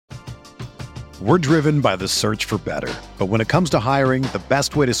We're driven by the search for better. But when it comes to hiring, the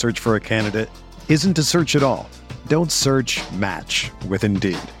best way to search for a candidate isn't to search at all. Don't search, match with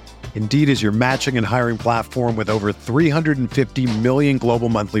Indeed. Indeed is your matching and hiring platform with over 350 million global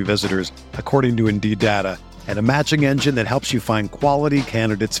monthly visitors, according to Indeed data, and a matching engine that helps you find quality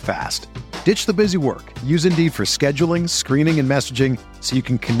candidates fast. Ditch the busy work. Use Indeed for scheduling, screening, and messaging so you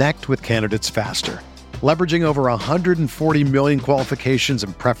can connect with candidates faster. Leveraging over 140 million qualifications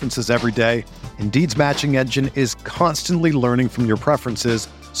and preferences every day, Indeed's matching engine is constantly learning from your preferences,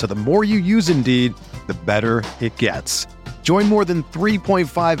 so the more you use Indeed, the better it gets. Join more than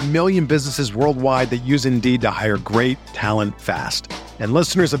 3.5 million businesses worldwide that use Indeed to hire great talent fast. And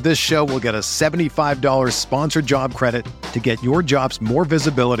listeners of this show will get a $75 sponsored job credit to get your jobs more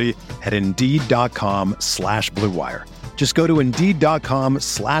visibility at Indeed.com/Blue Wire. Just go to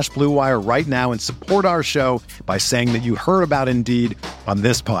Indeed.com/Blue Wire right now and support our show by saying that you heard about Indeed on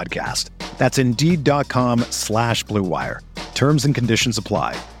this podcast. That's Indeed.com/Blue Wire. Terms and conditions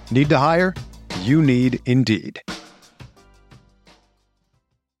apply. Need to hire? You need Indeed.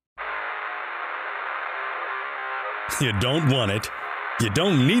 You don't want it, you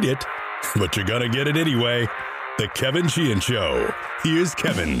don't need it, but you're gonna get it anyway. The Kevin Sheehan Show. Here's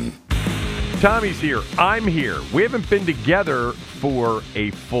Kevin. Tommy's here. I'm here. We haven't been together for a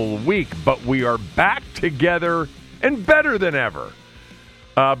full week, but we are back together and better than ever.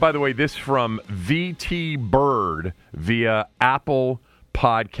 By the way, this from VT Bird via Apple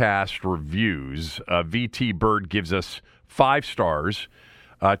Podcast Reviews. VT Bird gives us 5 stars.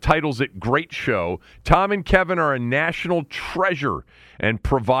 Titles it Great Show. Tom and Kevin are a national treasure and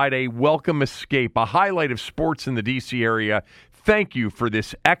provide a welcome escape, a highlight of sports in the D.C. area. Thank you for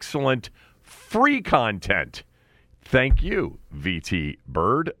this excellent free content. Thank you, VT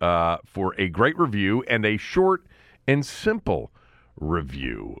Bird, for a great review and a short and simple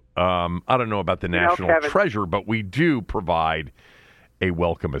review. I don't know about the national treasure, but we do provide a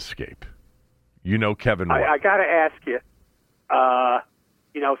welcome escape. You know, Kevin, what? I got to ask you,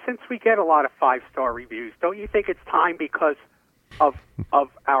 since we get a lot of 5-star reviews, don't you think it's time because of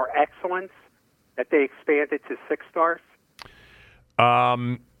our excellence that they expanded to 6 stars?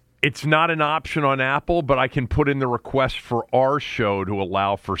 It's not an option on Apple, but I can put in the request for our show to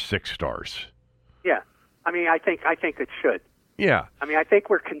allow for 6 stars. Yeah. I mean, I think it should. Yeah. I mean, I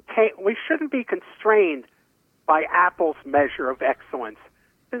think we shouldn't be constrained by Apple's measure of excellence,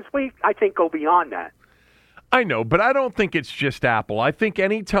 since we, I think, go beyond that. I know, but I don't think it's just Apple. I think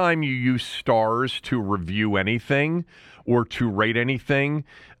anytime you use stars to review anything or to rate anything,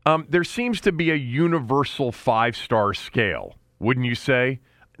 there seems to be a universal 5-star scale, wouldn't you say?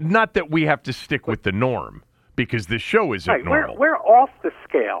 Not that we have to stick with the norm, because this show isn't right, normal. We're off the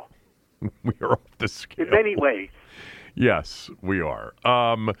scale. We are off the scale. In many ways. Yes, we are.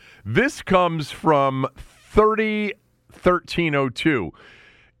 This comes from 301302.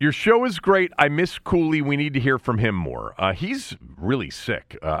 Your show is great. I miss Cooley. We need to hear from him more. He's really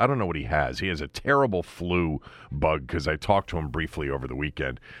sick. I don't know what he has. He has a terrible flu bug because I talked to him briefly over the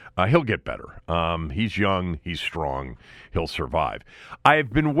weekend. He'll get better. He's young. He's strong. He'll survive. I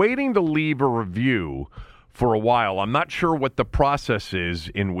have been waiting to leave a review for a while. I'm not sure what the process is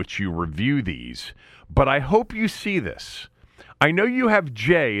in which you review these, but I hope you see this. I know you have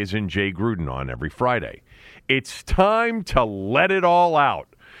Jay, as in Jay Gruden, on every Friday. It's time to let it all out.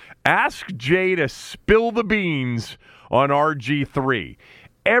 Ask Jay to spill the beans on RG3.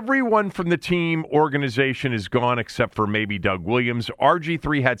 Everyone from the team organization is gone except for maybe Doug Williams.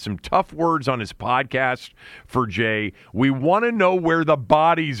 RG3 had some tough words on his podcast for Jay. We want to know where the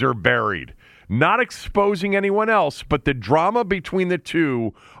bodies are buried. Not exposing anyone else, but the drama between the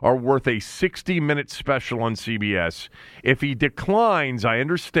two are worth a 60-minute special on CBS. If he declines, I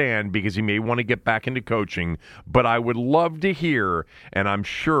understand, because he may want to get back into coaching, but I would love to hear, and I'm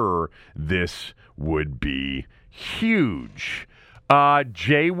sure this would be huge.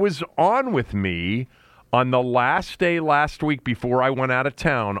 Jay was on with me on the last day last week before I went out of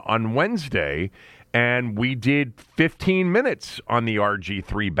town on Wednesday, and we did 15 minutes on the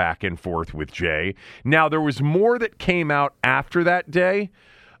RG3 back and forth with Jay. Now, there was more that came out after that day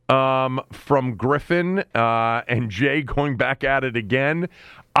from Griffin and Jay going back at it again.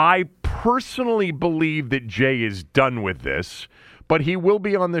 I personally believe that Jay is done with this, but he will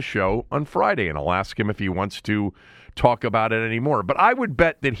be on the show on Friday, and I'll ask him if he wants to talk about it anymore. But I would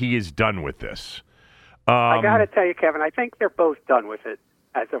bet that he is done with this. I got to tell you, Kevin, I think they're both done with it.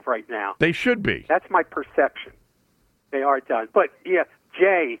 As of right now. They should be. That's my perception. They are done. But, yeah,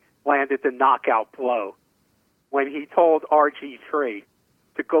 Jay landed the knockout blow when he told RG3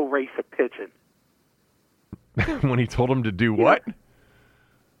 to go race a pigeon. When he told him to do what?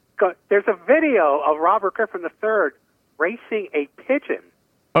 there's a video of Robert Griffin III racing a pigeon.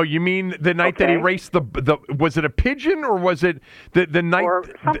 Oh, you mean the night that he raced the was it a pigeon or was it the night or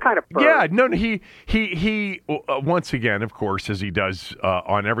some kind of bird? Yeah, no, he once again, of course, as he does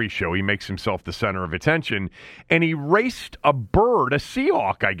on every show, he makes himself the center of attention, and he raced a bird, a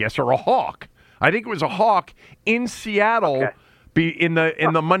Seahawk, I guess, or a hawk. I think it was a hawk in Seattle, in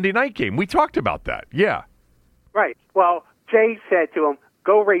the Monday night game. We talked about that. Yeah, right. Well, Jay said to him,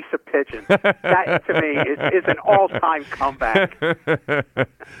 "Go race a pigeon." That, to me, is an all-time comeback.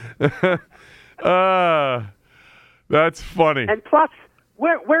 That's funny. And plus,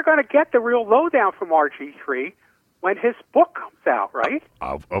 we're going to get the real lowdown from RG3 when his book comes out, right?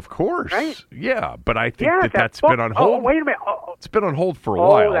 Of course. Right? Yeah, but I think that's book, been on hold. Oh, wait a minute. It's been on hold for a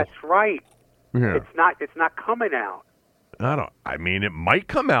while. Oh, that's right. Yeah. It's not coming out. I mean, it might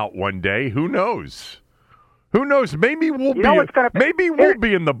come out one day. Who knows? Who knows? Maybe we'll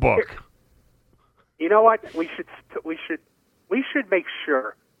be in the book. You know what? We should make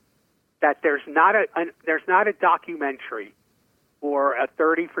sure that there's not a documentary or a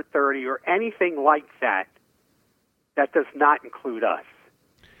 30 for 30 or anything like that does not include us.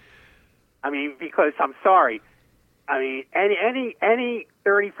 I mean, because I'm sorry. I mean, any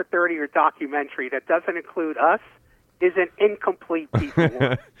 30 for 30 or documentary that doesn't include us is an incomplete piece of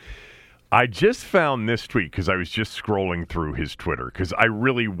work. I just found this tweet because I was just scrolling through his Twitter because I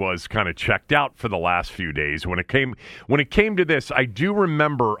really was kind of checked out for the last few days. When it came to this, I do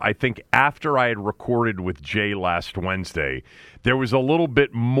remember, I think after I had recorded with Jay last Wednesday, there was a little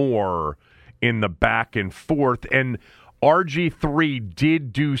bit more in the back and forth. And RG3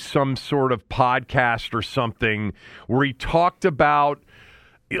 did do some sort of podcast or something where he talked about,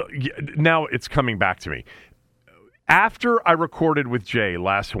 now it's coming back to me. After I recorded with Jay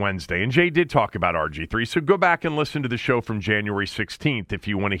last Wednesday, and Jay did talk about RG3, so go back and listen to the show from January 16th if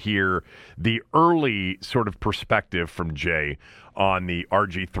you want to hear the early sort of perspective from Jay on the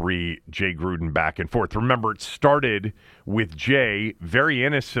RG3 Jay Gruden back and forth. Remember, it started with Jay very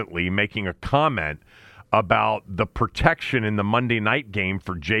innocently making a comment about the protection in the Monday night game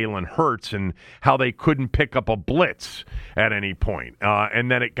for Jalen Hurts and how they couldn't pick up a blitz at any point. And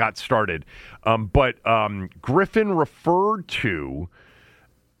then it got started. But Griffin referred to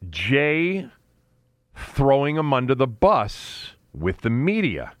Jay throwing him under the bus with the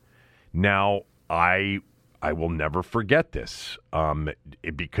media. Now, I will never forget this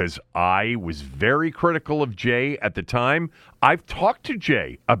because I was very critical of Jay at the time. I've talked to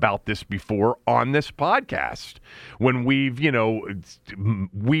Jay about this before on this podcast when we've,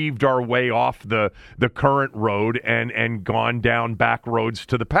 weaved our way off the current road and gone down back roads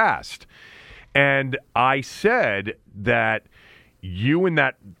to the past. And I said that you in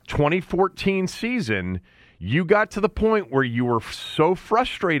that 2014 season, you got to the point where you were so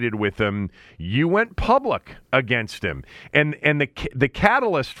frustrated with him, you went public against him. And the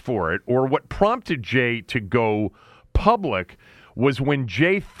catalyst for it, or what prompted Jay to go public, was when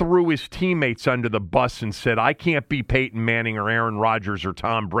Jay threw his teammates under the bus and said, "I can't be Peyton Manning or Aaron Rodgers or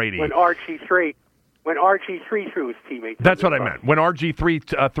Tom Brady." When RG3 threw his teammates. That's what I meant. When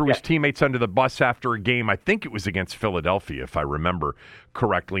RG3 threw his teammates under the bus after a game, I think it was against Philadelphia, if I remember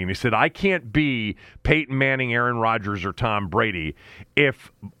correctly. And he said, "I can't be Peyton Manning, Aaron Rodgers, or Tom Brady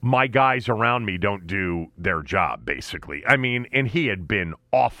if my guys around me don't do their job," basically. I mean, and he had been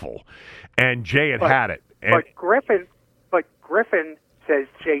awful. And Jay had it. And But Griffin says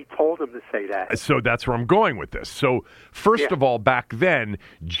Jay told him to say that. So that's where I'm going with this. So first of all, back then,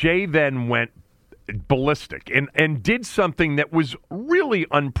 Jay then went ballistic and did something that was really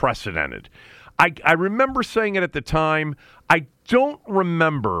unprecedented. I remember saying it at the time. I don't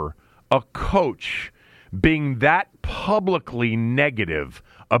remember a coach being that publicly negative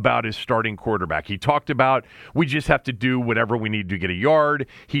about his starting quarterback. He talked about, we just have to do whatever we need to get a yard.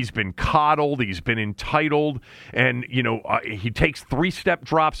 He's been coddled. He's been entitled. And, he takes 3-step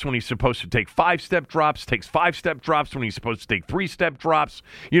drops when he's supposed to take 5-step drops, takes 5-step drops when he's supposed to take 3-step drops.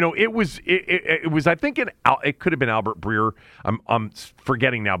 It was, I think, it could have been Albert Breer. I'm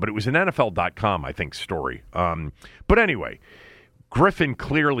forgetting now, but it was an NFL.com, I think, story. But anyway, Griffin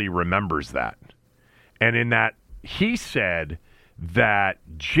clearly remembers that. And in that, he said that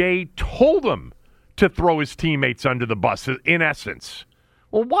Jay told him to throw his teammates under the bus, in essence.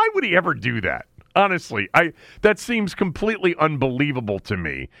 Well, why would he ever do that? Honestly, that seems completely unbelievable to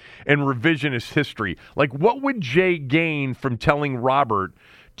me and revisionist history. Like, what would Jay gain from telling Robert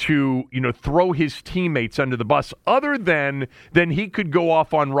to, throw his teammates under the bus other than he could go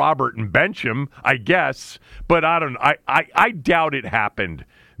off on Robert and bench him, I guess. But I don't know. I doubt it happened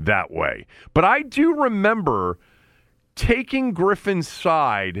that way. But I do remember taking Griffin's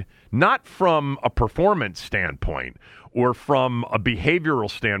side, not from a performance standpoint or from a behavior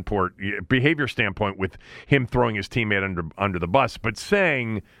standpoint with him throwing his teammate under the bus, but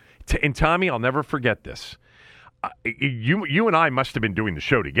saying, and Tommy, I'll never forget this. You and I must have been doing the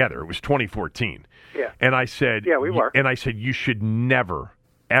show together. It was 2014. Yeah. And I said, yeah, we were. And I said, you should never,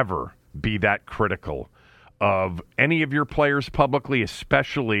 ever be that critical of any of your players publicly,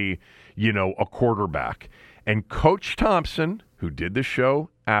 especially, a quarterback. And Coach Thompson, who did the show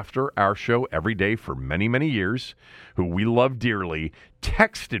after our show every day for many, many years, who we love dearly,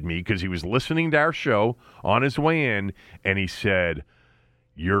 texted me because he was listening to our show on his way in, and he said,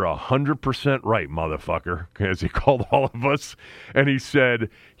 "You're 100% right, motherfucker," as he called all of us. And he said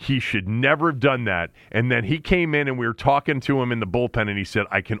he should never have done that. And then he came in and we were talking to him in the bullpen, and he said,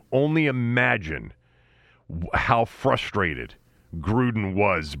 "I can only imagine how frustrated Gruden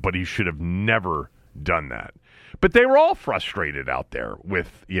was, but he should have never done that." But they were all frustrated out there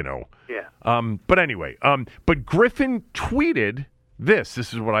with, Yeah. But anyway, but Griffin tweeted this.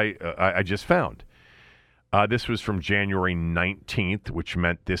 This is what I just found. This was from January 19th, which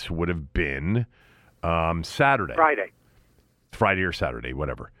meant this would have been Saturday. Friday or Saturday,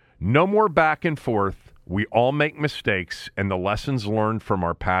 whatever. "No more back and forth. We all make mistakes, and the lessons learned from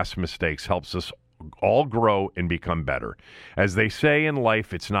our past mistakes helps us all grow and become better. As they say in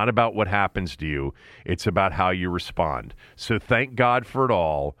life, it's not about what happens to you. It's about how you respond. So thank God for it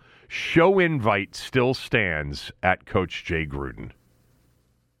all. Show invite still stands at Coach Jay Gruden."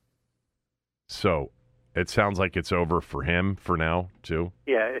 So it sounds like it's over for him for now, too.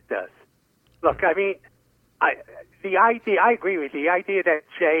 Yeah, it does. Look, I mean, I agree with you. The idea that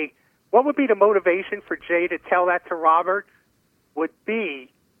Jay, what would be the motivation for Jay to tell that to Robert would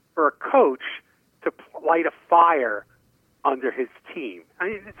be for a coach to light a fire under his team. I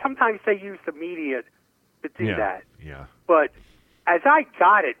mean, sometimes they use the media to do that. Yeah. But as I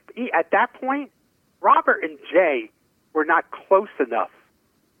got it, at that point, Robert and Jay were not close enough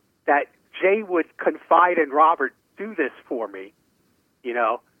that Jay would confide in Robert, "Do this for me,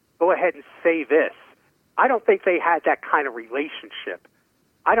 go ahead and say this." I don't think they had that kind of relationship.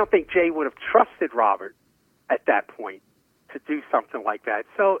 I don't think Jay would have trusted Robert at that point to do something like that.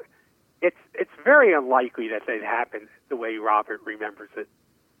 So it's very unlikely that it happened the way Robert remembers it.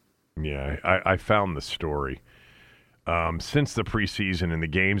 Yeah, I found the story. Since the preseason and the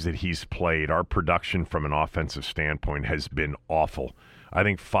games that he's played, our production from an offensive standpoint has been awful. I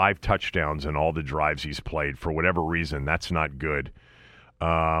think 5 touchdowns in all the drives he's played. For whatever reason, that's not good.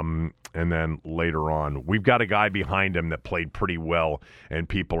 And then later on, we've got a guy behind him that played pretty well, and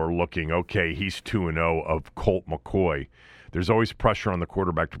people are looking, okay, he's 2-0 of Colt McCoy. There's always pressure on the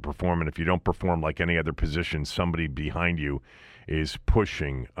quarterback to perform, and if you don't perform like any other position, somebody behind you is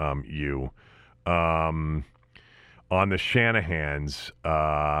pushing you. On the Shanahans,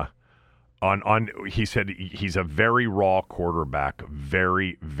 he said he's a very raw quarterback,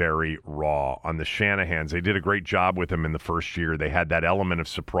 very, very raw. On the Shanahans, they did a great job with him in the first year. They had that element of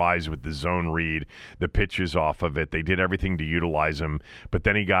surprise with the zone read, the pitches off of it. They did everything to utilize him, but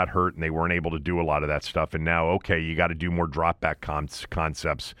then he got hurt and they weren't able to do a lot of that stuff. And now, okay, you got to do more drop back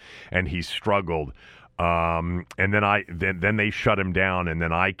concepts, and he struggled. And then they shut him down, and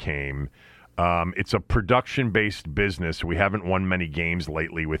then I came. It's a production-based business. We haven't won many games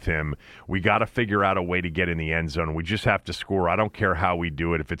lately with him. We got to figure out a way to get in the end zone. We just have to score. I don't care how we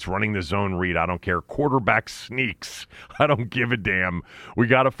do it. If it's running the zone read, I don't care. Quarterback sneaks. I don't give a damn. We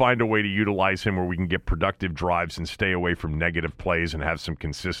got to find a way to utilize him where we can get productive drives and stay away from negative plays and have some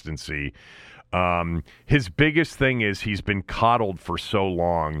consistency. His biggest thing is he's been coddled for so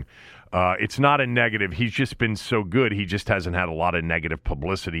long. It's not a negative. He's just been so good. He just hasn't had a lot of negative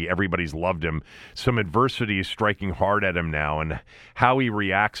publicity. Everybody's loved him. Some adversity is striking hard at him now, and how he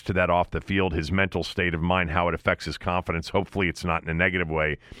reacts to that off the field, his mental state of mind, how it affects his confidence. Hopefully it's not in a negative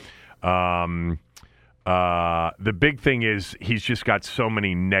way. The big thing is he's just got so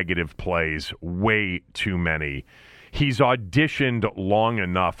many negative plays, way too many. He's auditioned long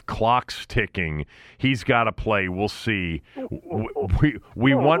enough. Clock's ticking. He's got to play. We'll see.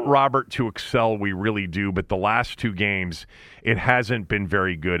 We want Robert to excel. We really do. But the last 2 games, it hasn't been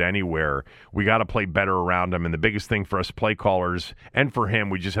very good anywhere. We got to play better around him. And the biggest thing for us play callers and for him,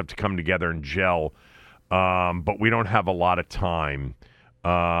 we just have to come together and gel. But we don't have a lot of time.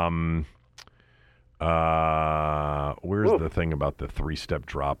 Where's the thing about the 3-step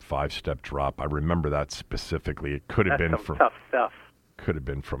drop, 5-step drop? I remember that specifically. It could have been from tough stuff. Could have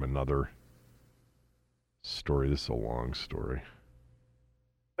been from another story. This is a long story.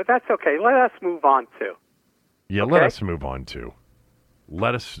 But that's okay. Let us move on to. Yeah, okay? Let us move on to.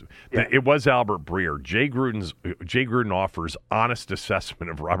 Let us. Yeah. It was Albert Breer. Jay Gruden offers honest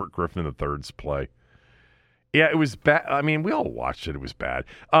assessment of Robert Griffin III's play. Yeah, it was bad. I mean, we all watched it. It was bad.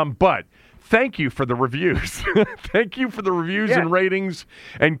 But thank you for the reviews. Thank you for the reviews and ratings,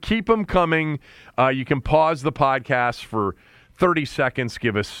 and keep them coming. You can pause the podcast for 30 seconds,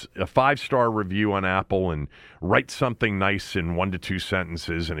 give us a 5-star review on Apple, and write something nice in 1 to 2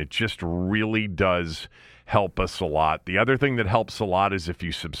 sentences, and it just really does help us a lot. The other thing that helps a lot is if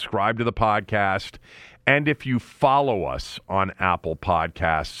you subscribe to the podcast and if you follow us on Apple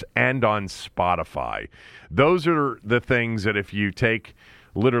Podcasts and on Spotify. Those are the things that if you take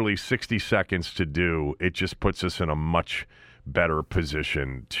literally 60 seconds to do, it just puts us in a much better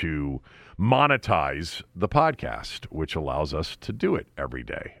position to monetize the podcast, which allows us to do it every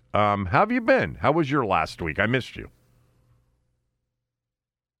day. How have you been? How was your last week? I missed you.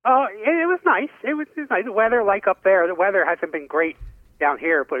 Oh, it was nice. It was nice. The weather, like up there, the weather hasn't been great down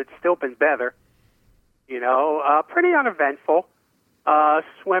here, but it's still been better. You know, pretty uneventful.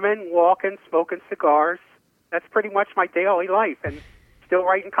 Swimming, walking, smoking cigars. That's pretty much my daily life, and still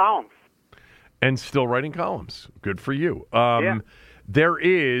writing columns. Good for you. There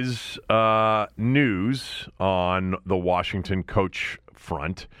is news on the Washington coach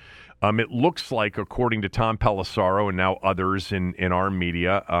front. It looks like, according to Tom Pelissero and now others in our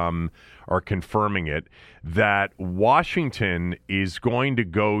media are confirming it, that Washington is going to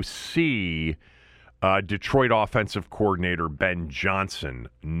go see Detroit offensive coordinator Ben Johnson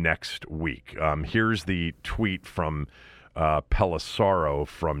next week. Here's the tweet from Pelissero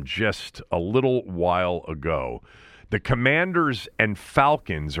from just a little while ago. The Commanders and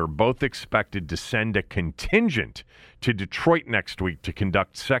Falcons are both expected to send a contingent to Detroit next week to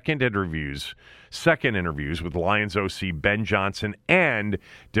conduct second interviews with Lions OC Ben Johnson and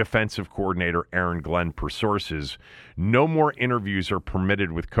defensive coordinator Aaron Glenn, per sources. No more interviews are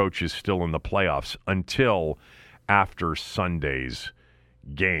permitted with coaches still in the playoffs until after Sunday's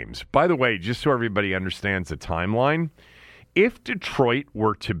games. By the way, just so everybody understands the timeline, if Detroit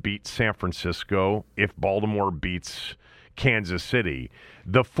were to beat San Francisco, if Baltimore beats Kansas City,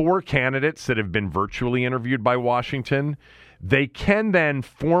 the 4 candidates that have been virtually interviewed by Washington, they can then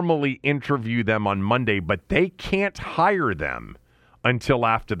formally interview them on Monday, but they can't hire them until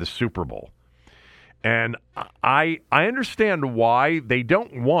after the Super Bowl. And I understand why they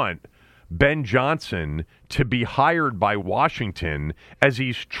don't want Ben Johnson to be hired by Washington as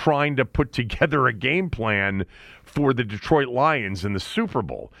he's trying to put together a game plan for the Detroit Lions in the Super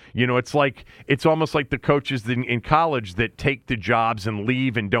Bowl. You know, it's almost like the coaches in college that take the jobs and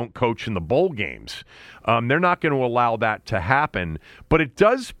leave and don't coach in the bowl games. They're not going to allow that to happen, but it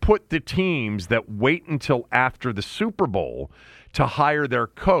does put the teams that wait until after the Super Bowl to hire their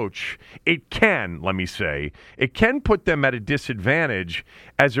coach, it can put them at a disadvantage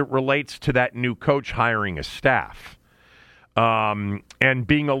as it relates to that new coach hiring a staff. And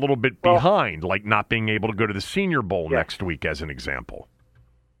being a little bit behind, like not being able to go to the Senior Bowl next week, as an example.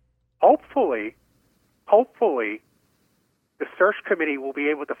 Hopefully, the search committee will be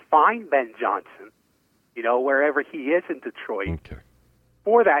able to find Ben Johnson, wherever he is in Detroit,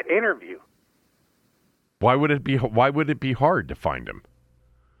 for that interview. Why would it be hard to find him?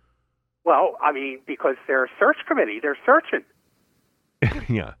 Well, I mean, because they're a search committee. They're searching.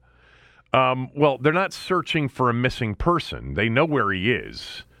 Yeah. Well, they're not searching for a missing person. They know where he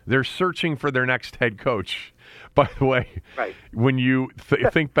is. They're searching for their next head coach. By the way, when you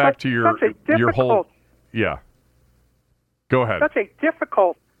think back to your whole... Yeah. Go ahead. Such a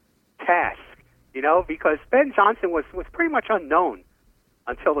difficult task, because Ben Johnson was pretty much unknown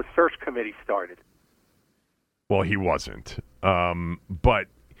until the search committee started. Well, he wasn't. But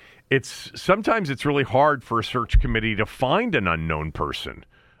sometimes it's really hard for a search committee to find an unknown person.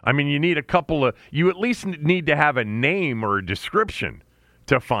 I mean, you at least need to have a name or a description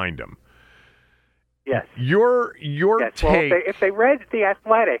to find them. Yes. Your take. Well, if they read The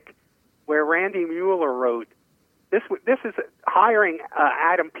Athletic, where Randy Mueller wrote, this is hiring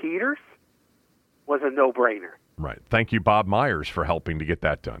Adam Peters was a no-brainer. Right. Thank you, Bob Myers, for helping to get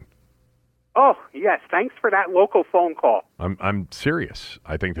that done. Oh, yes. Thanks for that local phone call. I'm serious.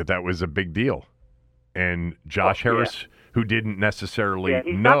 I think that was a big deal. And Josh Harris, who didn't necessarily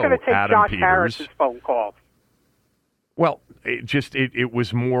he's know not going to take Adam Josh Peters. Harris's phone calls. Well, it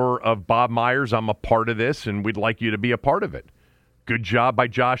was more of Bob Myers, I'm a part of this, and we'd like you to be a part of it. Good job by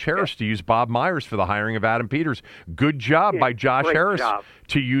Josh Harris to use Bob Myers for the hiring of Adam Peters. Good job by Josh Harris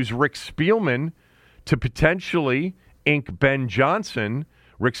to use Rick Spielman to potentially ink Ben Johnson.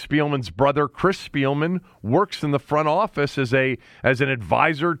 Rick Spielman's brother, Chris Spielman, works in the front office as an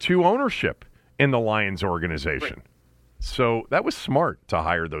advisor to ownership in the Lions organization. So that was smart to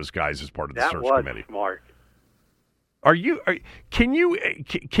hire those guys as part of the search committee. That was smart. Can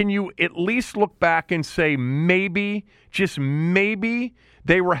you at least look back and say maybe, just maybe,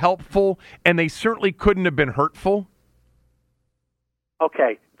 they were helpful and they certainly couldn't have been hurtful?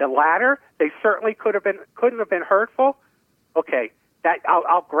 Okay, the latter, they certainly couldn't have been hurtful. Okay, that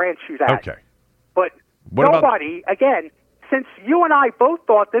I'll grant you that. Okay, but nobody, again, since you and I both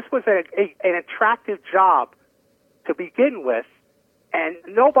thought this was an attractive job to begin with, and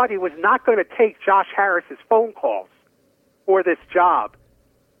nobody was not going to take Josh Harris's phone calls for this job,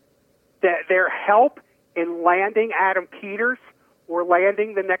 their help in landing Adam Peters or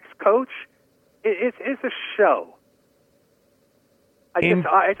landing the next coach is a show.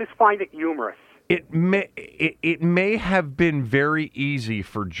 I just find it humorous. It may have been very easy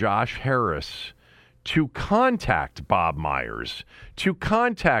for Josh Harris to contact Bob Myers, to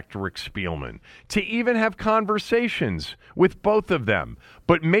contact Rick Spielman, to even have conversations with both of them.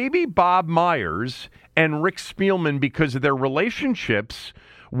 But maybe Bob Myers and Rick Spielman, because of their relationships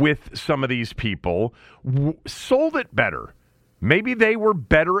with some of these people, sold it better. Maybe they were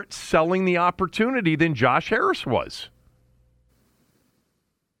better at selling the opportunity than Josh Harris was.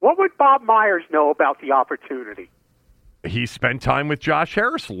 What would Bob Myers know about the opportunity? He spent time with Josh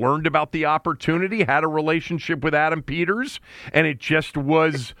Harris, learned about the opportunity, had a relationship with Adam Peters, and it just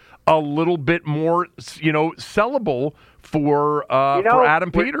was a little bit more, sellable for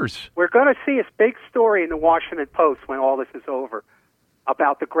Adam Peters. We're going to see a big story in the Washington Post when all this is over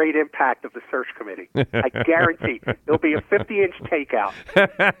about the great impact of the search committee. I guarantee there'll be a 50-inch takeout.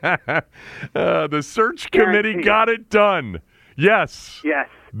 The search committee got it done. Yes. Yes.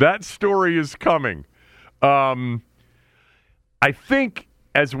 That story is coming. I think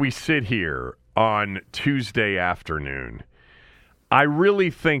as we sit here on Tuesday afternoon, I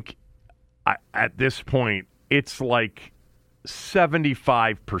really think at this point it's like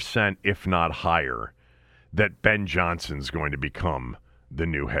 75%, if not higher, that Ben Johnson's going to become the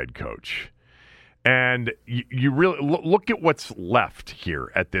new head coach. And you really look at what's left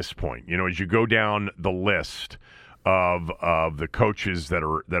here at this point. As you go down the list of the coaches that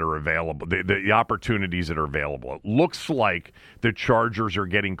are available, the opportunities that are available. It looks like the Chargers are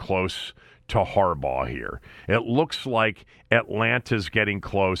getting close to Harbaugh here. It looks like Atlanta's getting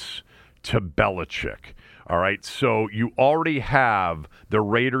close to Belichick. All right, so you already have the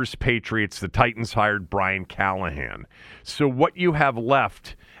Raiders, Patriots, the Titans hired Brian Callahan. So what you have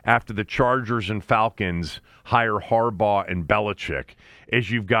left after the Chargers and Falcons hire Harbaugh and Belichick is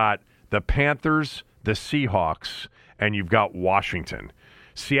you've got the Panthers, the Seahawks, and you've got Washington.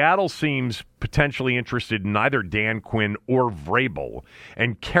 Seattle seems potentially interested in either Dan Quinn or Vrabel,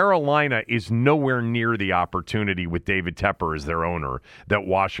 and Carolina is nowhere near the opportunity with David Tepper as their owner that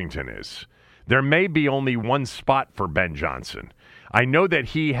Washington is. There may be only one spot for Ben Johnson. I know that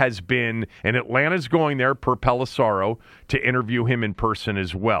he has been, and Atlanta's going there per Pelissaro to interview him in person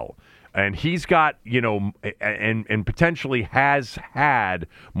as well. And he's got, and potentially has had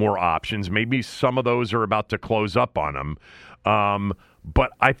more options. Maybe some of those are about to close up on him.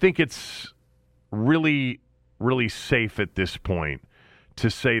 But I think it's really, really safe at this point to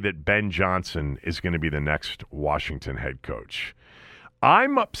say that Ben Johnson is going to be the next Washington head coach.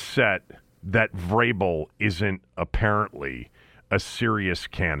 I'm upset that Vrabel isn't apparently a serious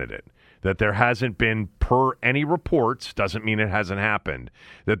candidate. That there hasn't been, per any reports, doesn't mean it hasn't happened,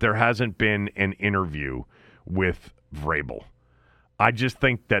 that there hasn't been an interview with Vrabel. I just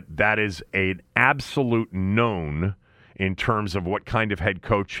think that is an absolute known in terms of what kind of head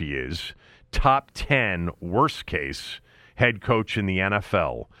coach he is. Top 10, worst case, head coach in the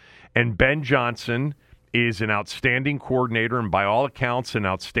NFL. And Ben Johnson is an outstanding coordinator and by all accounts an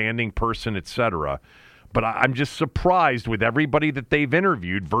outstanding person, etc. But I'm just surprised with everybody that they've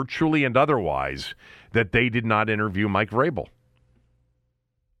interviewed, virtually and otherwise, that they did not interview Mike Vrabel.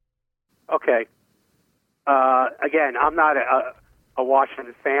 Okay. Again, I'm not a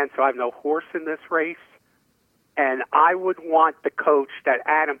Washington fan, so I have no horse in this race. And I would want the coach that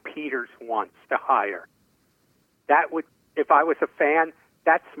Adam Peters wants to hire. That would, if I was a fan,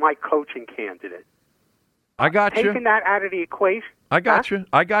 that's my coaching candidate. I got you. Taking that out of the equation. I got you.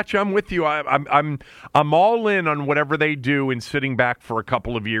 I'm with you. I'm all in on whatever they do and sitting back for a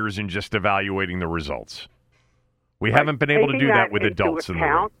couple of years and just evaluating the results. We haven't been able to do that with adults in the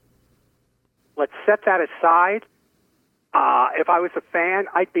room. Let's set that aside. If I was a fan,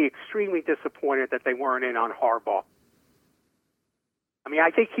 I'd be extremely disappointed that they weren't in on Harbaugh. I mean, I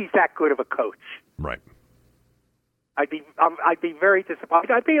think he's that good of a coach. Right. I'd be very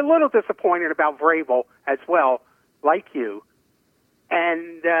disappointed. I'd be a little disappointed about Vrabel as well, like you.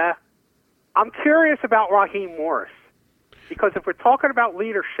 And I'm curious about Raheem Morris. Because if we're talking about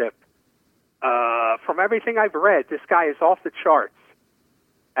leadership, from everything I've read, this guy is off the charts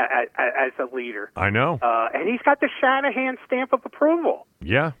as a leader. I know. And he's got the Shanahan stamp of approval.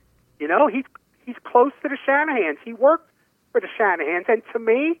 Yeah. You know, he's close to the Shanahans. He worked for the Shanahans. And to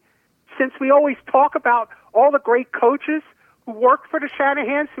me, since we always talk about all the great coaches who worked for the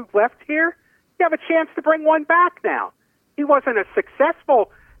Shanahans who left here, you have a chance to bring one back now. He wasn't as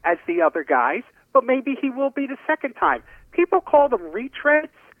successful as the other guys, but maybe he will be the second time. People call them retreads,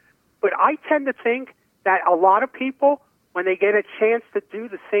 but I tend to think that a lot of people, when they get a chance to do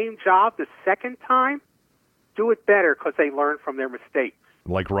the same job the second time, do it better because they learn from their mistakes.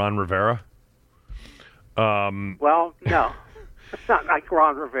 Like Ron Rivera? Well, no. It's not like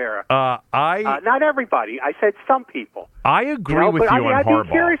Ron Rivera. Not everybody. I said some people. I agree with you on Harbaugh. I'd be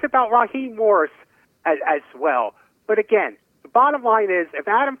curious about Raheem Morris as well. But again, the bottom line is, if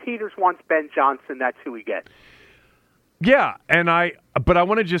Adam Peters wants Ben Johnson, that's who he gets. Yeah, but I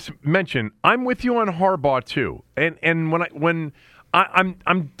want to just mention, I'm with you on Harbaugh too. And when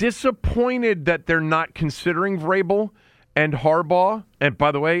I'm disappointed that they're not considering Vrabel and Harbaugh. And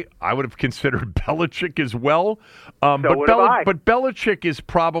by the way, I would have considered Belichick as well. But Belichick is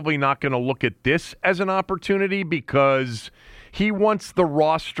probably not going to look at this as an opportunity because he wants the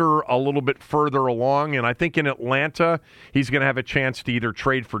roster a little bit further along. And I think in Atlanta, he's going to have a chance to either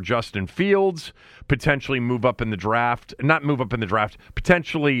trade for Justin Fields, potentially move up in the draft,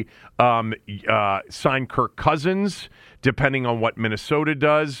 potentially sign Kirk Cousins, depending on what Minnesota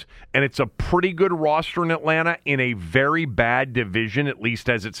does. And it's a pretty good roster in Atlanta in a very bad division, at least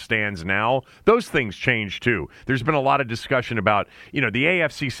as it stands now. Those things change too. There's been a lot of discussion about, the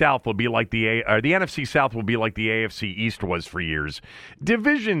AFC South will be like the NFC South will be like the AFC East was for years.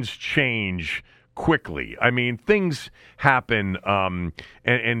 Divisions change quickly. I mean, things happen and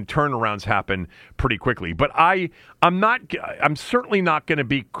turnarounds happen pretty quickly. But I'm certainly not going to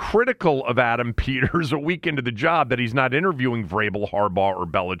be critical of Adam Peters a week into the job that he's not interviewing Vrabel, Harbaugh, or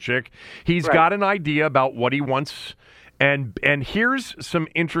Belichick. He's got an idea about what he wants. And here's some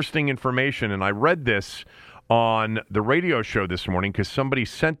interesting information. And I read this on the radio show this morning because somebody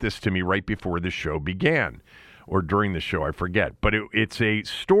sent this to me right before the show began. Or during the show, I forget. But it's a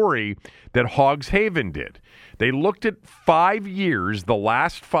story that Hogs Haven did. They looked at 5 years, the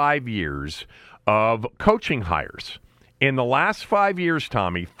last 5 years of coaching hires. In the last 5 years,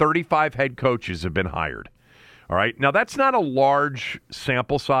 Tommy, 35 head coaches have been hired. All right. Now, that's not a large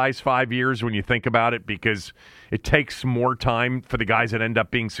sample size, 5 years, when you think about it, because it takes more time for the guys that end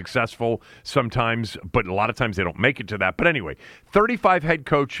up being successful sometimes, but a lot of times they don't make it to that. But anyway, 35 head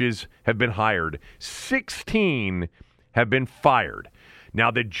coaches have been hired. 16 have been fired. Now,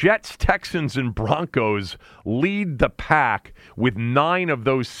 the Jets, Texans, and Broncos lead the pack with 9 of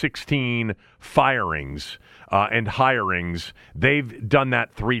those 16 firings and hirings. They've done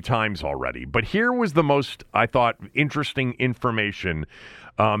that 3 times already. But here was the most, I thought, interesting information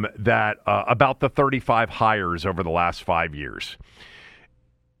that about the 35 hires over the last 5 years.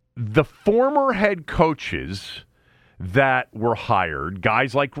 The former head coaches that were hired,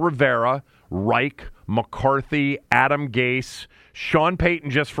 guys like Rivera, Reich, McCarthy, Adam Gase, Sean Payton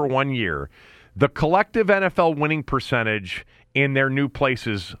just for 1 year, the collective NFL winning percentage in their new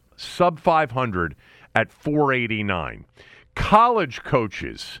places, sub 500 at 489. College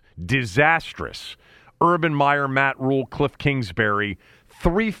coaches, disastrous. Urban Meyer, Matt Rule, Cliff Kingsbury,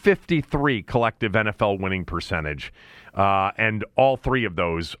 353 collective NFL winning percentage. And all 3 of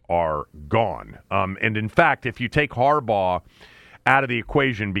those are gone. And in fact, if you take Harbaugh out of the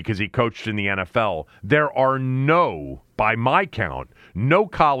equation because he coached in the NFL, there are by my count, no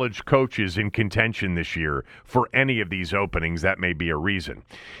college coaches in contention this year for any of these openings. That may be a reason.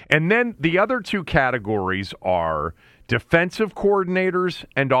 And then the other 2 categories are defensive coordinators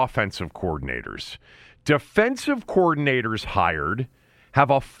and offensive coordinators. Defensive coordinators hired have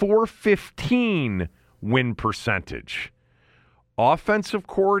a 415 win percentage. Offensive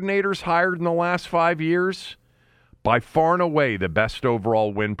coordinators hired in the last 5 years, by far and away the best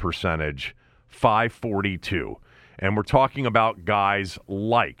overall win percentage, 542. And we're talking about guys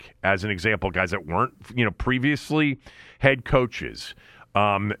like, as an example, guys that weren't, previously head coaches.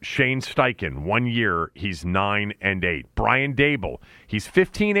 Shane Steichen, 1 year, he's 9-8. Brian Dable, he's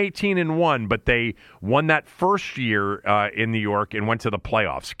 15-18-1, but they won that first year in New York and went to the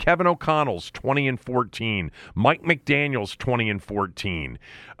playoffs. Kevin O'Connell's 20-14. Mike McDaniel's 20-14.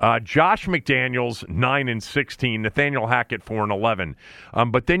 Josh McDaniels 9-16. Nathaniel Hackett 4-11.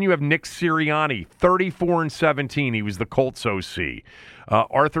 But then you have Nick Sirianni 34-17. He was the Colts OC.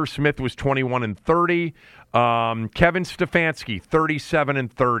 Arthur Smith was 21-30. Kevin Stefanski,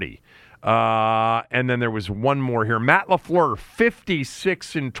 37-30. And then there was one more here. Matt LaFleur,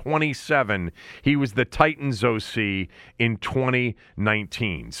 56-27. He was the Titans OC in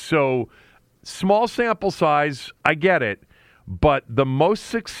 2019. So small sample size, I get it. But the most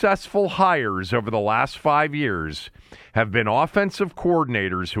successful hires over the last 5 years have been offensive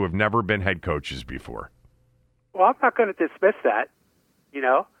coordinators who have never been head coaches before. Well, I'm not going to dismiss that.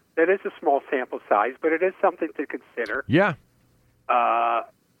 That is a small sample size, but it is something to consider. Yeah.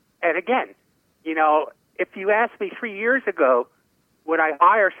 And again, if you asked me 3 years ago, would I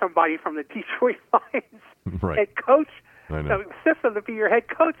hire somebody from the Detroit Lions head coach system to be your head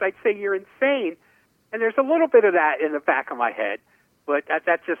coach, I'd say you're insane. And there's a little bit of that in the back of my head, but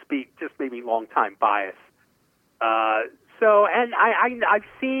that just maybe long-time bias. And I've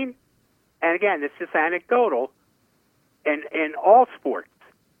seen, and again, it's just anecdotal, in all sports,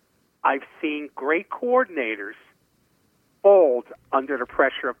 I've seen great coordinators fold under the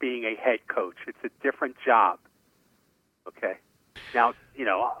pressure of being a head coach. It's a different job. Okay. Now,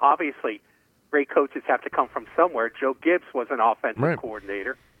 obviously, great coaches have to come from somewhere. Joe Gibbs was an offensive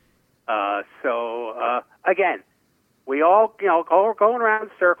coordinator. Again, we all, going around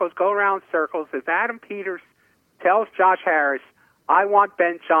in circles, If Adam Peters tells Josh Harris, I want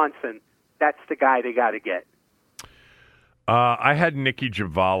Ben Johnson, that's the guy they got to get. I had Nikki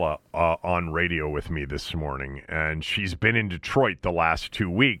Javala on radio with me this morning, and she's been in Detroit the last 2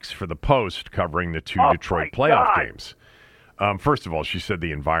 weeks for the Post covering the two Detroit playoff games. First of all, she said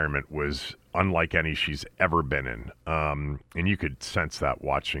the environment was unlike any she's ever been in, and you could sense that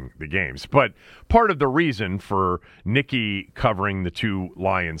watching the games. But part of the reason for Nikki covering the two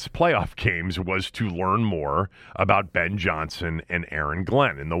Lions playoff games was to learn more about Ben Johnson and Aaron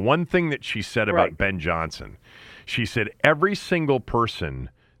Glenn. And the one thing that she said about Ben Johnson, she said every single person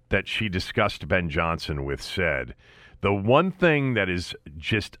that she discussed Ben Johnson with said, the one thing that is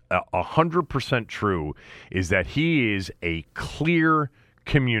just 100% true is that he is a clear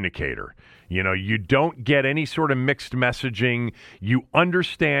communicator. You don't get any sort of mixed messaging. You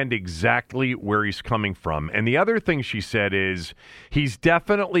understand exactly where he's coming from. And the other thing she said is he's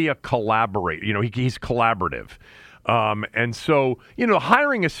definitely a collaborator. He's collaborative. And so,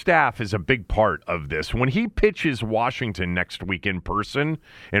 hiring a staff is a big part of this. When he pitches Washington next week in person,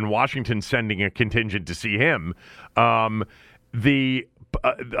 and Washington sending a contingent to see him, a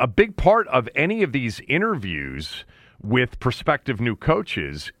big part of any of these interviews with prospective new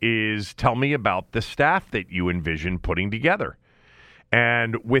coaches is tell me about the staff that you envision putting together.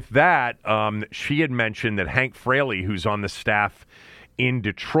 And with that, she had mentioned that Hank Fraley, who's on the staff in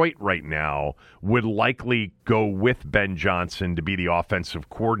Detroit right now, would likely go with Ben Johnson to be the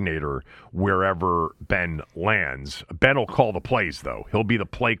offensive coordinator wherever Ben lands. Ben will call the plays, though. He'll be the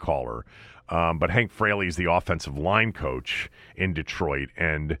play caller. But Hank Fraley is the offensive line coach in Detroit,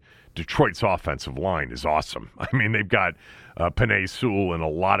 and Detroit's offensive line is awesome. I mean, they've got Penei Sewell and a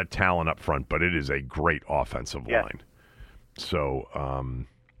lot of talent up front, but it is a great offensive line. So,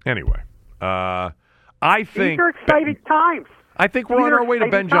 anyway, I think... These are exciting times. I think we're on our way to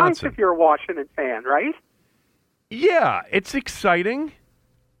Ben Johnson. If you're a Washington fan, right? Yeah, it's exciting.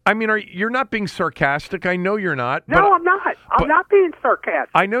 I mean, you're not being sarcastic. I know you're not. No, I'm not. I'm not being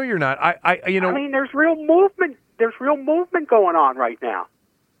sarcastic. I know you're not. I mean, there's real movement. There's real movement going on right now.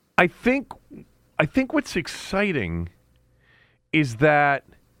 I think what's exciting is that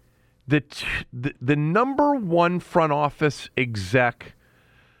the number one front office exec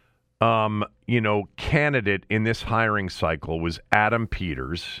candidate in this hiring cycle was Adam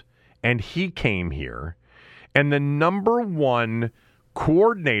Peters, and he came here. And the number one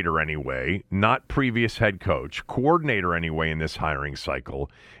coordinator anyway, not previous head coach, coordinator anyway in this hiring cycle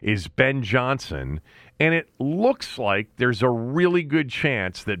is Ben Johnson. And it looks like there's a really good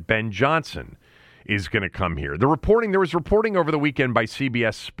chance that Ben Johnson is going to come here. There was reporting over the weekend by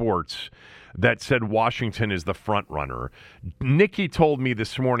CBS Sports that said Washington is the front runner. Nikki told me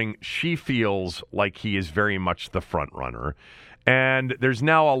this morning she feels like he is very much the front runner. And there's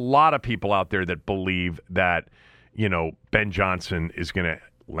now a lot of people out there that believe that, Ben Johnson is going to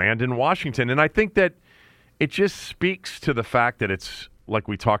land in Washington. And I think that it just speaks to the fact that it's like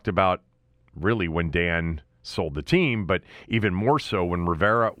we talked about really when Dan sold the team, but even more so when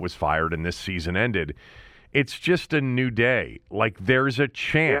Rivera was fired and this season ended. It's just a new day. Like, there's a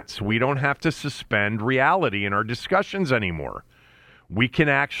chance we don't have to suspend reality in our discussions anymore. We can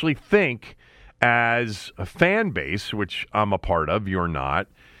actually think as a fan base, which I'm a part of, you're not,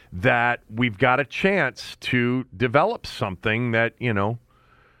 that we've got a chance to develop something that,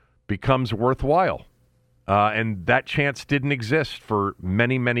 becomes worthwhile. And that chance didn't exist for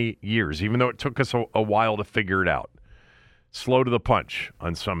many, many years, even though it took us a while to figure it out. slow to the punch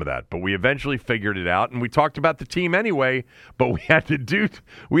on some of that, but we eventually figured it out, and we talked about the team anyway, but we had to do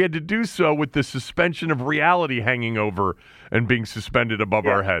so with the suspension of reality hanging over and being suspended above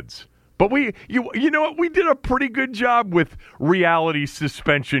our heads. But you know what? We did a pretty good job with reality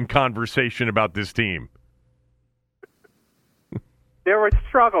suspension conversation about this team. There were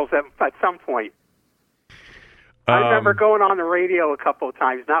struggles at some point. I remember going on the radio a couple of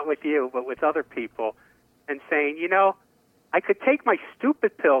times, not with you, but with other people, and saying, I could take my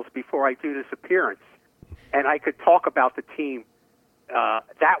stupid pills before I do this appearance, and I could talk about the team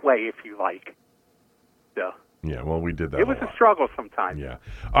that way, if you like. So. Yeah, well, we did that. It was a struggle sometimes. Yeah.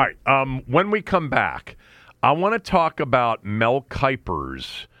 All right. When we come back, I want to talk about Mel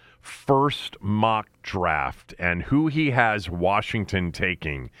Kiper's first mock draft and who he has Washington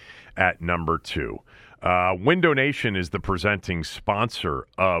taking at number 2. Window Nation is the presenting sponsor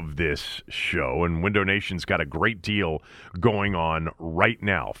of this show, and Window Nation's got a great deal going on right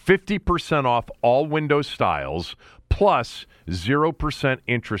now. 50% off all window styles, plus 0%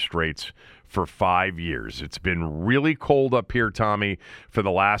 interest rates for 5 years. It's been really cold up here, Tommy. For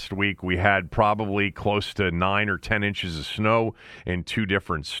the last week, we had probably close to 9 or 10 inches of snow in 2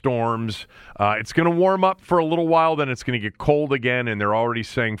 different storms. It's going to warm up for a little while, then it's going to get cold again, and they're already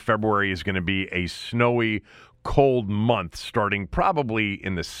saying February is going to be a snowy, cold month starting probably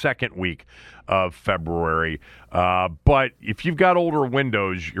in the second week of February. But if you've got older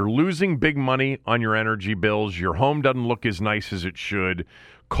windows, you're losing big money on your energy bills. Your home doesn't look as nice as it should.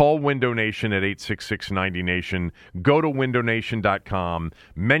 Call Window Nation at 866-90-NATION. Go to windownation.com.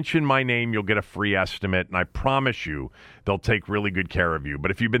 Mention my name. You'll get a free estimate, and I promise you they'll take really good care of you. But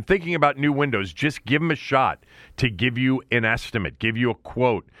if you've been thinking about new windows, just give them a shot to give you an estimate, give you a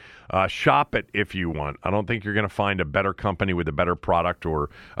quote. Shop it if you want. I don't think you're going to find a better company with a better product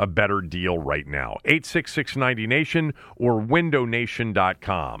or a better deal right now. 866-90-NATION or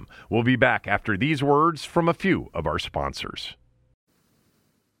windownation.com. We'll be back after these words from a few of our sponsors.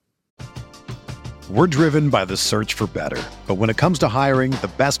 We're driven by the search for better. But when it comes to hiring,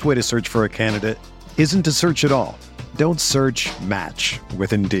 the best way to search for a candidate isn't to search at all. Don't search, match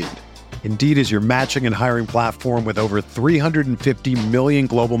with Indeed. Indeed is your matching and hiring platform with over 350 million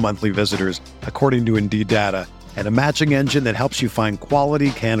global monthly visitors, according to Indeed data, and a matching engine that helps you find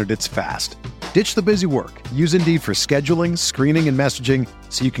quality candidates fast. Ditch the busy work. Use Indeed for scheduling, screening, and messaging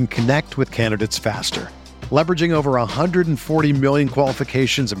so you can connect with candidates faster. Leveraging over 140 million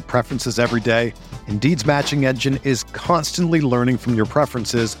qualifications and preferences every day, Indeed's matching engine is constantly learning from your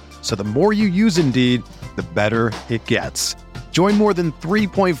preferences, so the more you use Indeed, the better it gets. Join more than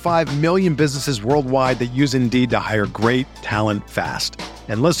 3.5 million businesses worldwide that use Indeed to hire great talent fast.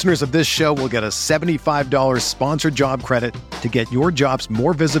 And listeners of this show will get a $75 sponsored job credit to get your jobs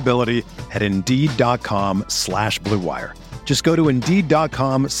more visibility at Indeed.com/Blue Wire. Just go to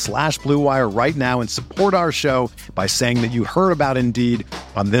Indeed.com/Blue Wire right now and support our show by saying that you heard about Indeed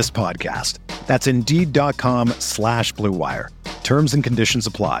on this podcast. That's Indeed.com/Blue Wire. Terms and conditions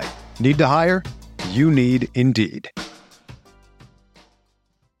apply. Need to hire? You need Indeed.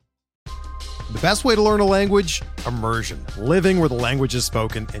 The best way to learn a language? Immersion. Living where the language is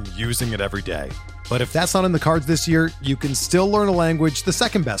spoken and using it every day. But if that's not in the cards this year, you can still learn a language the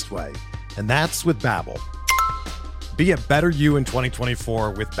second best way, and that's with Babbel. Be a better you in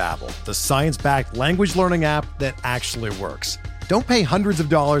 2024 with Babbel, the science-backed language learning app that actually works. Don't pay hundreds of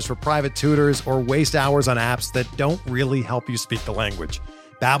dollars for private tutors or waste hours on apps that don't really help you speak the language.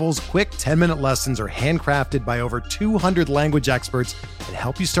 Babbel's quick 10-minute lessons are handcrafted by over 200 language experts and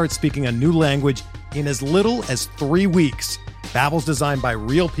help you start speaking a new language in as little as 3 weeks. Babbel's designed by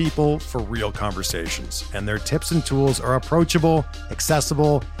real people for real conversations, and their tips and tools are approachable,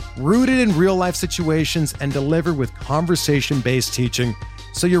 accessible, rooted in real-life situations, and delivered with conversation-based teaching,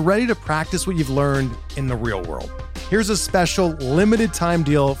 so you're ready to practice what you've learned in the real world. Here's a special limited-time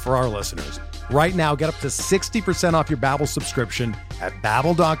deal for our listeners. Right now, get up to 60% off your Babbel subscription at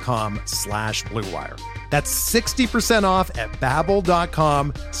babbel.com/Blue Wire. That's 60% off at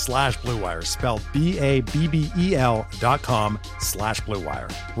babbel.com/Blue Wire, spelled BABBEL.com/Blue Wire.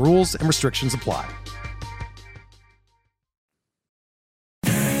 Rules and restrictions apply.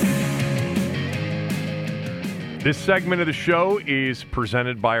 This segment of the show is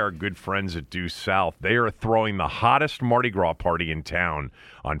presented by our good friends at Due South. They are throwing the hottest Mardi Gras party in town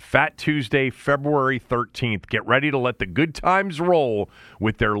on Fat Tuesday, February 13th. Get ready to let the good times roll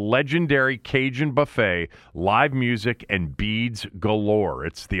with their legendary Cajun buffet, live music, and beads galore.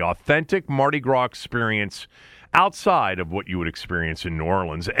 It's the authentic Mardi Gras experience outside of what you would experience in New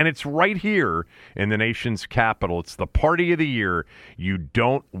Orleans. And it's right here in the nation's capital. It's the party of the year. You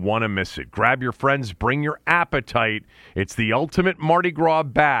don't want to miss it. Grab your friends, bring your appetite. It's the ultimate Mardi Gras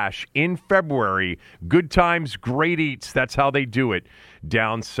bash in February. Good times, great eats. That's how they do it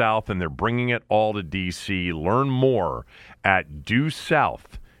down south, and they're bringing it all to D.C. Learn more at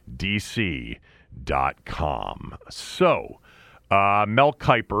DueSouthDC.com. So, Mel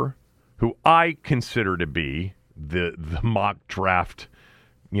Kiper, who I consider to be the mock draft,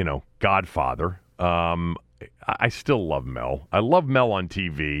 godfather. I still love Mel. I love Mel on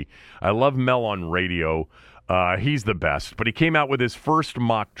TV. I love Mel on radio. He's the best. But he came out with his first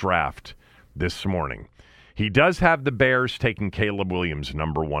mock draft this morning. He does have the Bears taking Caleb Williams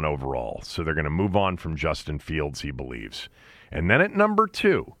number 1 overall. So they're going to move on from Justin Fields, he believes. And then at number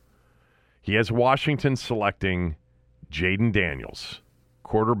 2, he has Washington selecting Jayden Daniels,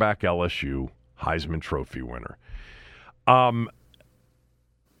 quarterback LSU, Heisman Trophy winner.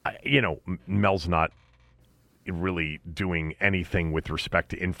 Mel's not really doing anything with respect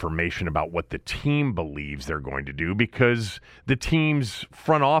to information about what the team believes they're going to do because the team's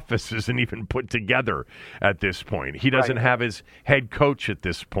front office isn't even put together at this point. He doesn't have his head coach at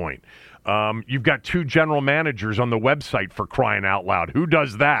this point. You've got 2 general managers on the website, for crying out loud. Who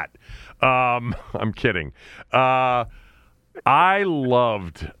does that? I'm kidding. I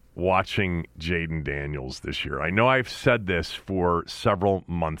loved watching Jayden Daniels this year. I know I've said this for several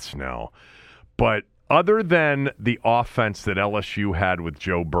months now, but other than the offense that LSU had with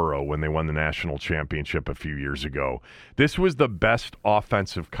Joe Burrow when they won the national championship a few years ago, this was the best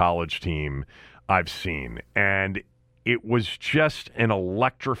offensive college team I've seen. And it was just an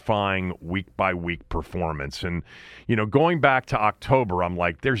electrifying week-by-week performance. And, going back to October, I'm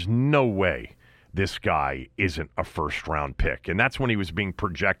like, there's no way this guy isn't a first-round pick. And that's when he was being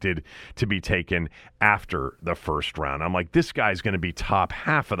projected to be taken after the first round. I'm like, this guy's going to be top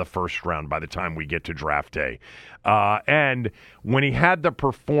half of the first round by the time we get to draft day. And when he had the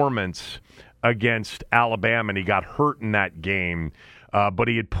performance against Alabama and he got hurt in that game, but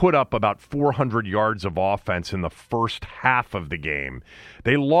he had put up about 400 yards of offense in the first half of the game.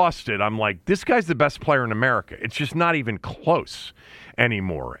 They lost it. I'm like, this guy's the best player in America. It's just not even close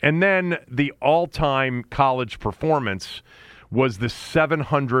anymore. And then the all-time college performance was the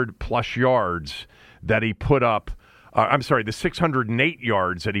 700-plus yards that he put up. The 608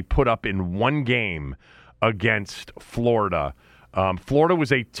 yards that he put up in one game against Florida. Florida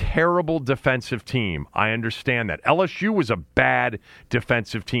was a terrible defensive team. I understand that. LSU was a bad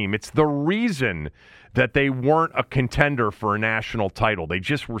defensive team. It's the reason that they weren't a contender for a national title. They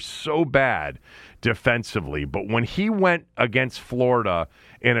just were so bad defensively. But when he went against Florida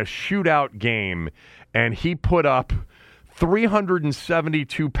in a shootout game and he put up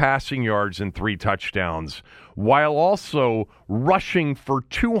 372 passing yards and 3 touchdowns, while also rushing for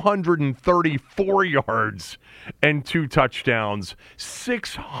 234 yards and 2 touchdowns,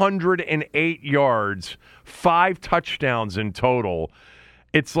 608 yards, 5 touchdowns in total.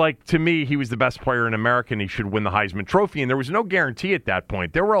 It's like, to me, he was the best player in America and he should win the Heisman Trophy. And there was no guarantee at that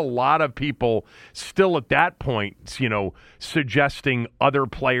point. There were a lot of people still at that point, suggesting other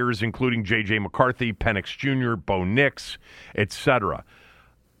players, including J.J. McCarthy, Penix Jr., Bo Nix, etc.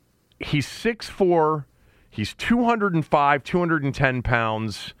 He's 6'4". He's 205, 210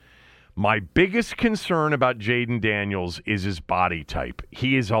 pounds. My biggest concern about Jayden Daniels is his body type.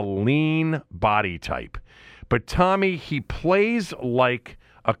 He is a lean body type. But, Tommy, he plays like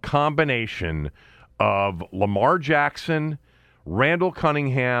a combination of Lamar Jackson, Randall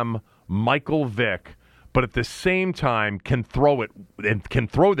Cunningham, Michael Vick, but at the same time can throw it and can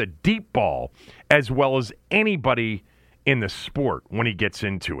throw the deep ball as well as anybody in the sport when he gets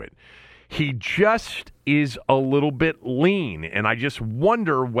into it. He just is a little bit lean, and I just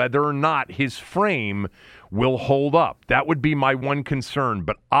wonder whether or not his frame will hold up. That would be my one concern,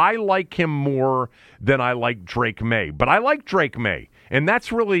 but I like him more than I like Drake May. But I like Drake May, and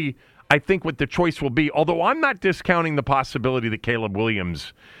that's really, I think, what the choice will be, although I'm not discounting the possibility that Caleb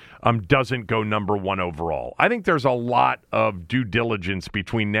Williams doesn't go number 1 overall. I think there's a lot of due diligence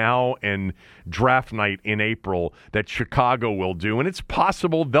between now and draft night in April that Chicago will do, and it's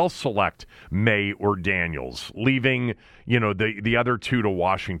possible they'll select May or Daniels, leaving the other 2 to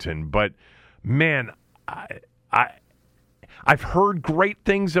Washington. But man, I've heard great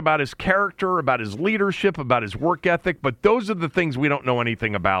things about his character, about his leadership, about his work ethic, but those are the things we don't know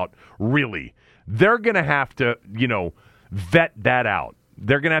anything about, really. They're going to have to, vet that out.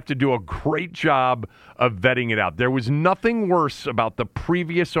 They're going to have to do a great job of vetting it out. There was nothing worse about the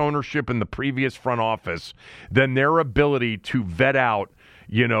previous ownership and the previous front office than their ability to vet out,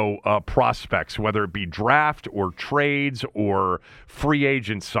 prospects, whether it be draft or trades or free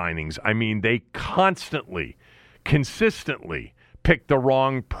agent signings. I mean, they consistently pick the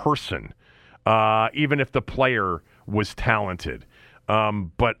wrong person, even if the player was talented.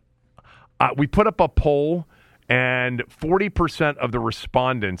 But we put up a poll, and 40% of the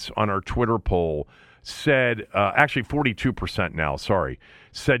respondents on our Twitter poll said, actually 42% now,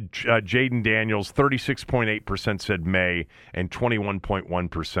 said Jayden Daniels, 36.8% said May, and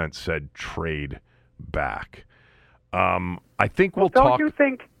 21.1% said trade back. I think we'll talk.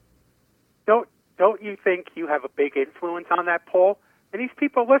 Don't you think you have a big influence on that poll? And these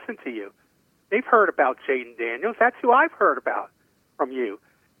people listen to you. They've heard about Jayden Daniels. That's who I've heard about from you.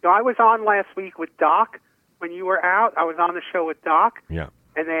 I was on last week with Doc when you were out. I was on the show with Doc. Yeah.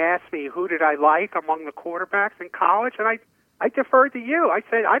 And they asked me who did I like among the quarterbacks in college, and I deferred to you. I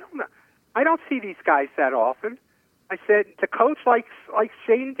said I don't see these guys that often. I said the coach likes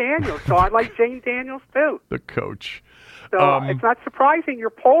Jayden Daniels, so I like Jayden Daniels too. The coach. So it's not surprising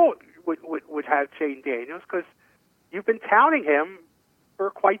your poll would have Jayden Daniels because you've been touting him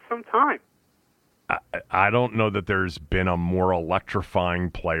for quite some time. I don't know that there's been a more electrifying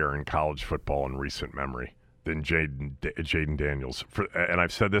player in college football in recent memory than Jayden Daniels. And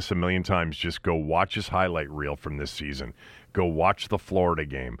I've said this a million times, just go watch his highlight reel from this season. Go watch the Florida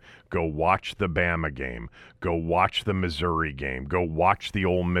game. Go watch the Bama game. Go watch the Missouri game. Go watch the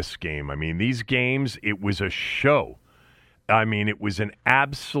Ole Miss game. I mean, these games, it was a show. I mean, it was an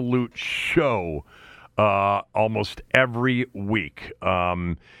absolute show almost every week.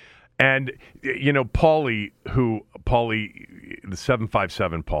 And, Paulie, the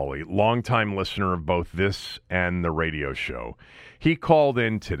 757 Paulie, longtime listener of both this and the radio show, he called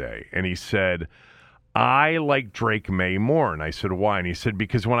in today and he said, I like Drake May more. And I said, why? And he said,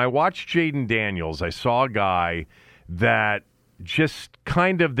 because when I watched Jayden Daniels, I saw a guy that just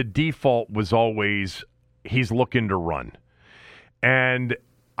kind of the default was always he's looking to run. And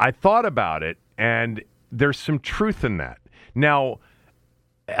I thought about it, and there's some truth in that. Now,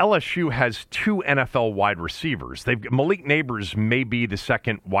 LSU has two NFL wide receivers. Malik Neighbors may be the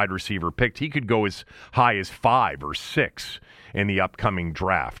second wide receiver picked. He could go as high as 5 or 6 in the upcoming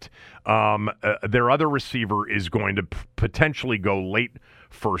draft. Their other receiver is going to potentially go late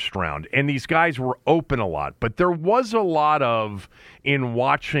first round. And these guys were open a lot. But there was a lot of, in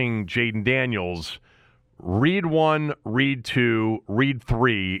watching Jayden Daniels, read 1, read 2, read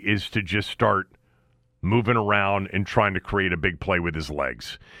 3 is to just start moving around and trying to create a big play with his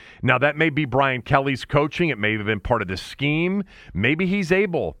legs. Now, that may be Brian Kelly's coaching. It may have been part of the scheme. Maybe he's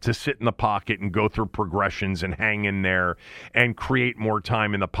able to sit in the pocket and go through progressions and hang in there and create more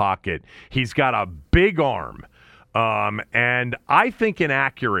time in the pocket. He's got a big arm, and I think an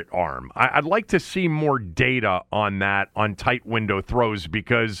accurate arm. I'd like to see more data on that, on tight window throws,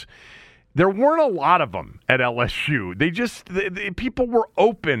 because there weren't a lot of them at LSU. People were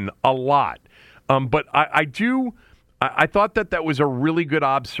open a lot. But I thought that was a really good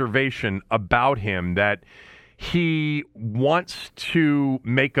observation about him, that he wants to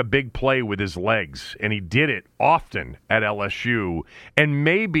make a big play with his legs, and he did it often at LSU. And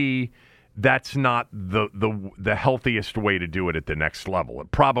maybe that's not the healthiest way to do it at the next level.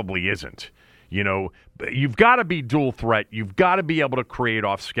 It probably isn't. You've got to be dual threat. You've got to be able to create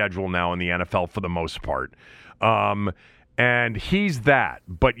off schedule now in the NFL for the most part. And he's that.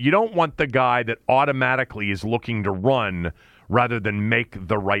 But you don't want the guy that automatically is looking to run rather than make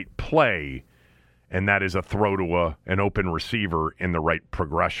the right play, and that is a throw to an open receiver in the right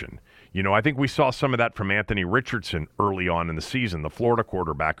progression. I think we saw some of that from Anthony Richardson early on in the season, the Florida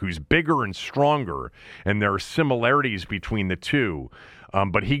quarterback, who's bigger and stronger, and there are similarities between the two.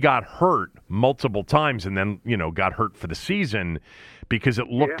 But he got hurt multiple times and then, got hurt for the season because it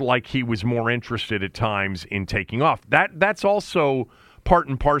looked like he was more interested at times in taking off. That's also part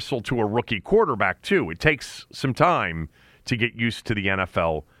and parcel to a rookie quarterback, too. It takes some time to get used to the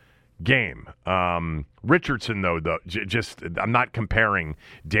NFL game. Richardson, though, I'm not comparing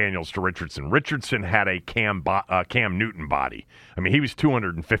Daniels to Richardson. Richardson had a Cam Newton body. I mean, he was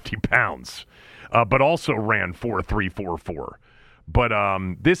 250 pounds, but also ran 4.3, 4.4.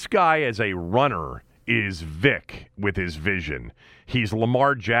 But this guy as a runner is Vic with his vision. He's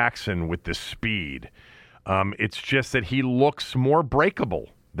Lamar Jackson with the speed. It's just that he looks more breakable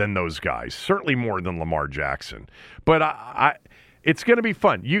than those guys, certainly more than Lamar Jackson. But it's going to be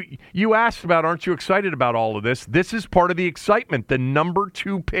fun. You asked about, aren't you excited about all of this? This is part of the excitement, the number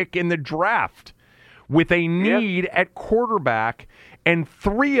 2 pick in the draft with a need at quarterback, and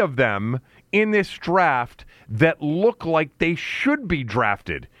 3 of them in this draft that look like they should be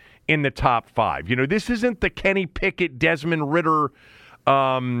drafted in the top 5. This isn't the Kenny Pickett, Desmond Ridder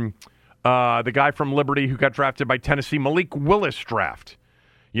The guy from Liberty who got drafted by Tennessee, Malik Willis draft.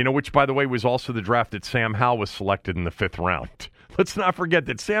 Which, by the way, was also the draft that Sam Howell was selected in the 5th round. Let's not forget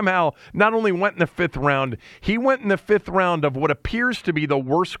that Sam Howell not only went in the 5th round, he went in the 5th round of what appears to be the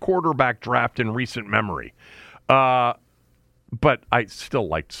worst quarterback draft in recent memory. But I still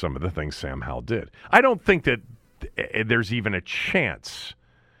liked some of the things Sam Howell did. I don't think that there's even a chance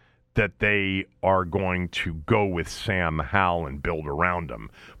that they are going to go with Sam Howell and build around him.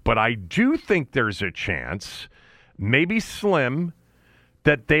 But I do think there's a chance, maybe slim,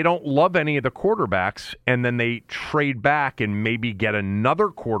 that they don't love any of the quarterbacks and then they trade back and maybe get another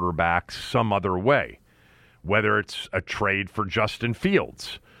quarterback some other way, whether it's a trade for Justin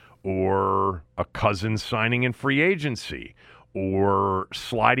Fields or a Cousins signing in free agency or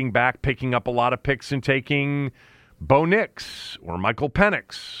sliding back, picking up a lot of picks and taking Bo Nix or Michael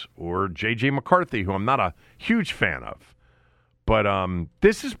Penix or J.J. McCarthy, who I'm not a huge fan of. But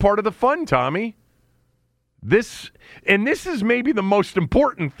this is part of the fun, Tommy. This is maybe the most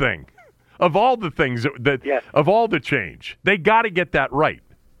important thing of all the things that yes. Of all the change. They got to get that right.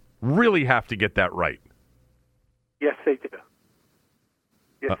 Really have to get that right. Yes, they do.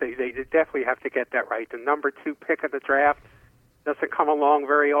 Yes, they definitely have to get that right. The number 2 pick of the draft doesn't come along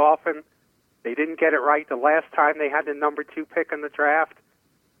very often. They didn't get it right the last time they had the number 2 pick in the draft,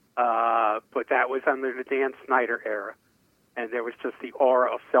 but that was under the Dan Snyder era, and there was just the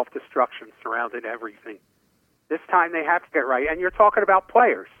aura of self-destruction surrounding everything. This time they have to get right. And you're talking about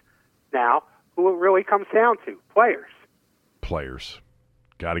players. Now, who it really comes down to? Players. Players.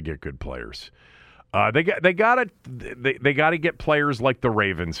 Got to get good players. They got to get players like the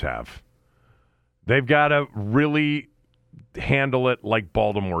Ravens have. They've got to really handle it like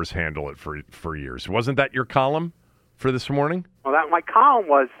Baltimore's handled it for years. Wasn't that your column for this morning? Well, my column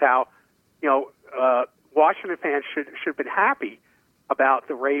was how, Washington fans should have been happy about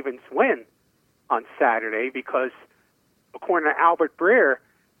the Ravens' win on Saturday because, according to Albert Breer,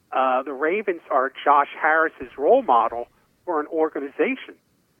 the Ravens are Josh Harris's role model for an organization.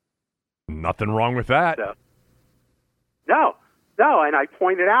 Nothing wrong with that. So, no, and I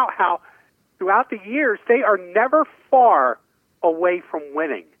pointed out how throughout the years they are never far away from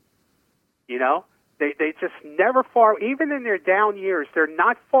winning. They just never far, even in their down years, they're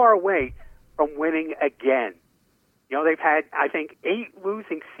not far away from winning again. They've had, I think, 8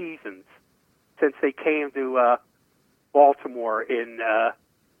 losing seasons since they came to Baltimore in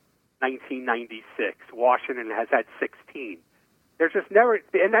 1996. Washington has had 16. They're just never,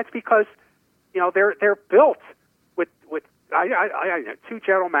 and that's because they're built with I know 2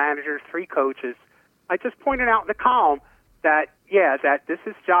 general managers, 3 coaches. I just pointed out in the column that this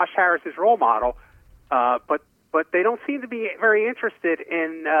is Josh Harris's role model, but they don't seem to be very interested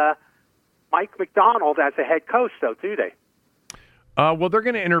in Mike McDonald as a head coach, though, do they? Well, they're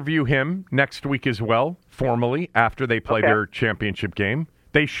going to interview him next week as well, formally, after they play their championship game.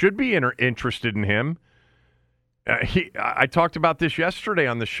 They should be interested in him. I talked about this yesterday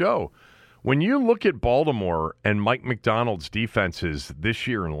on the show. When you look at Baltimore and Mike McDonald's defenses this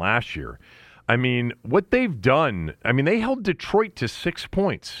year and last year, what they've done, they held Detroit to 6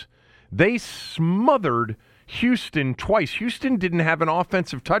 points. They smothered Houston twice. Houston didn't have an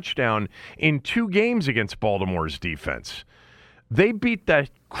offensive touchdown in 2 games against Baltimore's defense. They beat the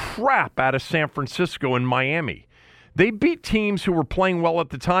crap out of San Francisco and Miami. They beat teams who were playing well at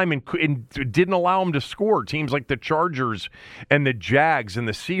the time and didn't allow them to score, teams like the Chargers and the Jags and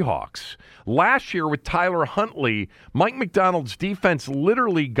the Seahawks. Last year with Tyler Huntley, Mike McDonald's defense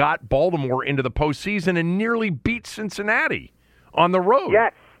literally got Baltimore into the postseason and nearly beat Cincinnati on the road.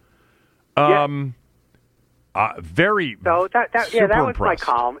 Yes. Very so that was impressed. my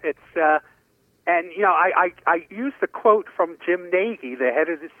column. It's I used the quote from Jim Nagy, the head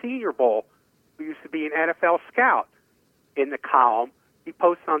of the Senior Bowl, who used to be an NFL scout, in the column. He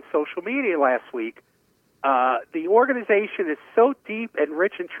posted on social media last week. The organization is so deep and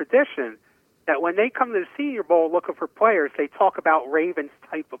rich in tradition that when they come to the Senior Bowl looking for players, they talk about Ravens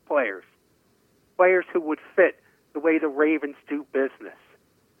type of players who would fit the way the Ravens do business.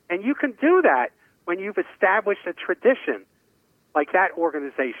 And you can do that when you've established a tradition like that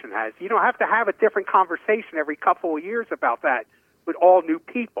organization has. You don't have to have a different conversation every couple of years about that with all new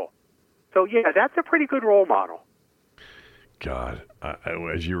people. So, that's a pretty good role model. God,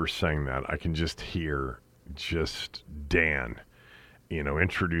 as you were saying that, I can just hear Dan,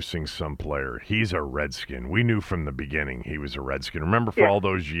 introducing some player. He's a Redskin. We knew from the beginning he was a Redskin. Remember for all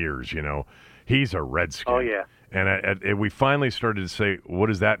those years, he's a Redskin. Oh, yeah. And we finally started to say, what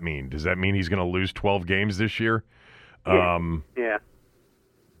does that mean? Does that mean he's going to lose 12 games this year? Yeah.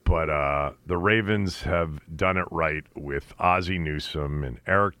 But But the Ravens have done it right with Ozzie Newsome and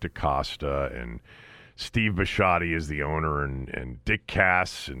Eric DeCosta and Steve Bisciotti is the owner and Dick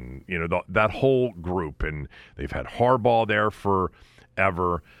Cass and that whole group, and they've had Harbaugh there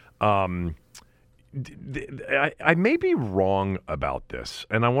forever. I may be wrong about this,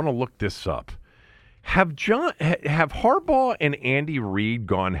 and I want to look this up. Have Harbaugh and Andy Reid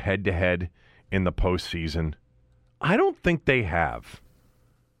gone head to head in the postseason? I don't think they have.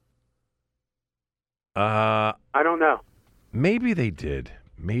 I don't know. Maybe they did.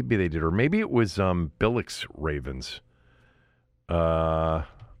 Or maybe it was Billick's Ravens. I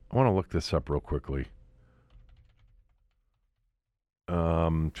want to look this up real quickly.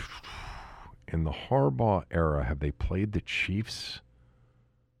 In the Harbaugh era, have they played the Chiefs?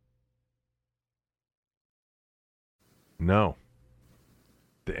 No.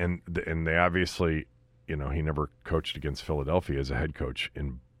 And they obviously, he never coached against Philadelphia as a head coach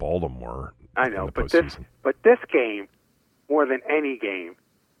in Baltimore. I know, in the but this game, more than any game,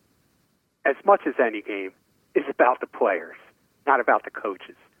 as much as any game, is about the players, not about the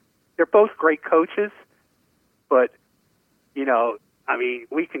coaches. They're both great coaches, but,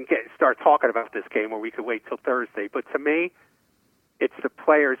 we can start talking about this game, or we could wait till Thursday. But to me, it's the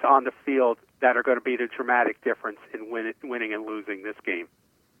players on the field that are going to be the dramatic difference in winning and losing this game.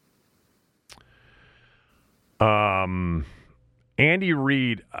 Andy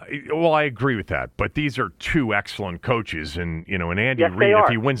Reid, I agree with that, but these are two excellent coaches, and Andy Reid, if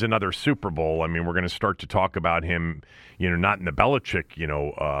he wins another Super Bowl, we're going to start to talk about him, not in the Belichick,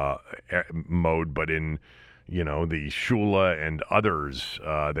 mode, but in, the Shula and others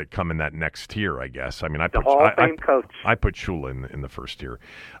that come in that next tier, I guess. Hall of Fame coach. I put Shula in the first tier.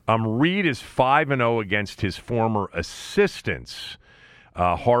 Reid is 5-0 against his former assistants.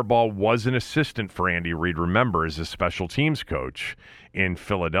 Harbaugh was an assistant for Andy Reid, remember, as a special teams coach in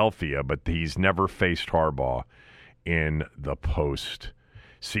Philadelphia, but he's never faced Harbaugh in the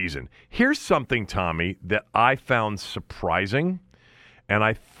postseason. Here's something, Tommy, that I found surprising, and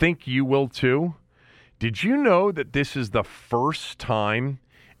I think you will too. Did you know that this is the first time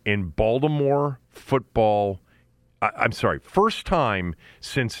in Baltimore football, first time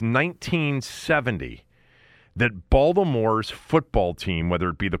since 1970 that Baltimore's football team, whether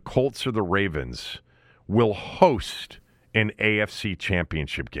it be the Colts or the Ravens, will host an AFC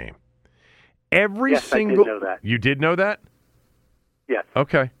championship game? Yes, I did know that. You did know that? Yes.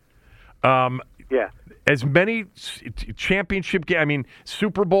 Okay. Yeah. As many championship games,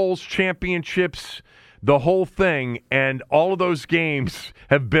 Super Bowls, championships, the whole thing, and all of those games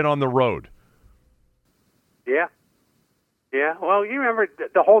have been on the road. Yeah. Yeah, well, you remember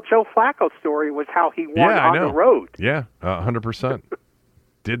the whole Joe Flacco story was how he won on the road. Yeah, 100%.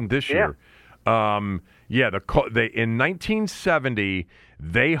 Didn't this year. In 1970,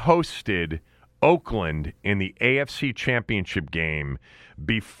 they hosted Oakland in the AFC Championship game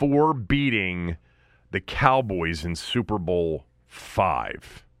before beating the Cowboys in Super Bowl V,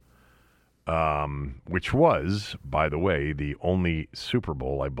 which was, by the way, the only Super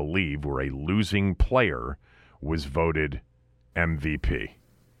Bowl, I believe, where a losing player was voted MVP,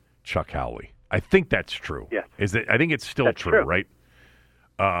 Chuck Howley. I think that's true. Yes. I think it's still true, right?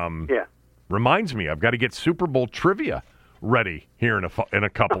 Yeah. Reminds me, I've got to get Super Bowl trivia ready here in a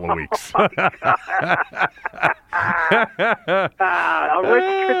couple of weeks. A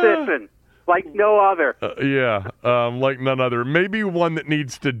rich tradition, like no other. Like none other. Maybe one that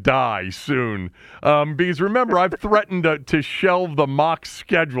needs to die soon. Because remember, I've threatened to shelve the mock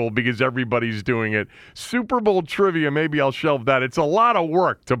schedule because everybody's doing it. Super Bowl trivia, maybe I'll shelve that. It's a lot of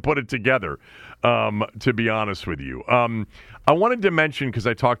work to put it together, to be honest with you. I wanted to mention, because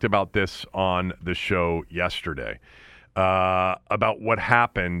I talked about this on the show yesterday, about what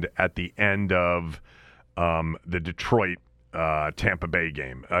happened at the end of the Detroit Tampa Bay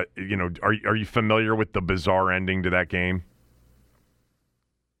game. Are you familiar with the bizarre ending to that game?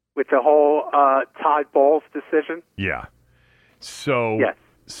 With the whole Todd Bowles decision? Yeah. So yes.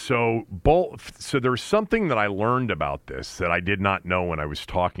 So there's something that I learned about this that I did not know when I was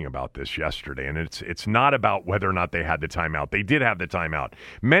talking about this yesterday, and it's not about whether or not they had the timeout. They did have the timeout.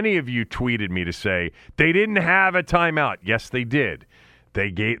 Many of you tweeted me to say they didn't have a timeout. Yes, they did.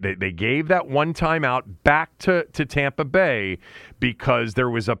 They gave that one timeout back to Tampa Bay because there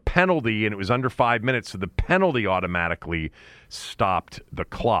was a penalty and it was under 5 minutes, so the penalty automatically stopped the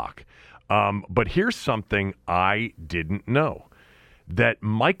clock. But here's something I didn't know. That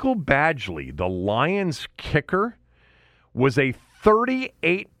Michael Badgley, the Lions kicker, was a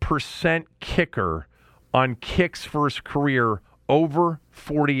 38% kicker on kicks for his career over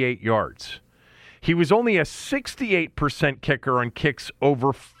 48 yards. He was only a 68% kicker on kicks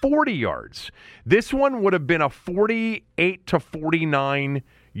over 40 yards. This one would have been a 48 to 49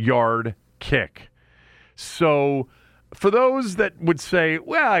 yard kick. So for those that would say,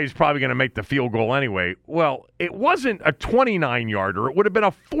 well, he's probably going to make the field goal anyway, well, it wasn't a 29-yarder. It would have been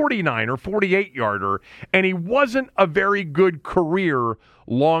a 49 or 48-yarder, and he wasn't a very good career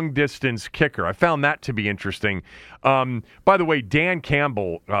long-distance kicker. I found that to be interesting. By the way, Dan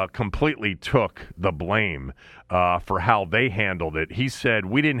Campbell completely took the blame for how they handled it. He said,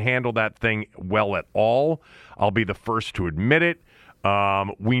 we didn't handle that thing well at all. I'll be the first to admit it.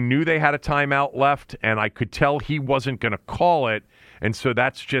 We knew they had a timeout left, and I could tell he wasn't going to call it, and so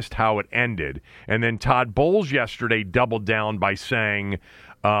that's just how it ended. And then Todd Bowles yesterday doubled down by saying,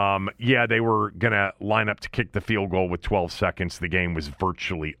 they were going to line up to kick the field goal with 12 seconds. The game was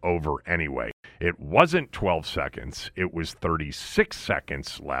virtually over anyway. It wasn't 12 seconds. It was 36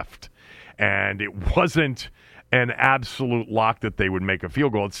 seconds left, and it wasn't an absolute lock that they would make a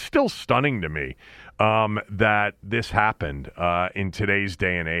field goal. It's still stunning to me that this happened in today's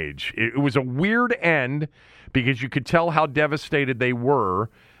day and age. It was a weird end because you could tell how devastated they were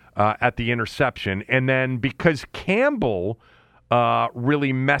at the interception. And then because Campbell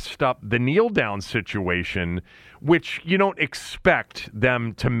really messed up the kneel-down situation, which you don't expect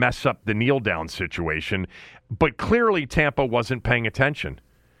them to mess up the kneel-down situation, but clearly Tampa wasn't paying attention.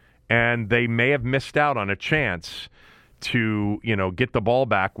 And they may have missed out on a chance to, get the ball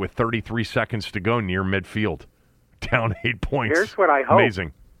back with 33 seconds to go near midfield. Down 8 points. Here's what I hope.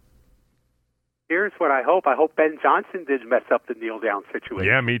 Amazing. Here's what I hope. I hope Ben Johnson did mess up the kneel-down situation.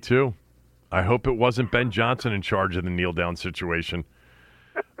 Yeah, me too. I hope it wasn't Ben Johnson in charge of the kneel-down situation.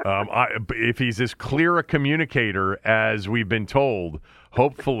 If he's as clear a communicator as we've been told,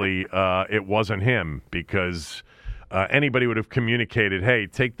 hopefully it wasn't him, because anybody would have communicated, hey,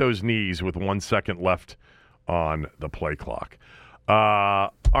 take those knees with 1 second left on the play clock.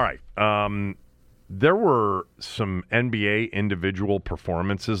 All right. There were some NBA individual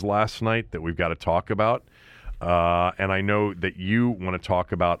performances last night that we've got to talk about. And I know that you want to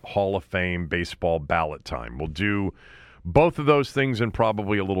talk about Hall of Fame baseball ballot time. We'll do both of those things and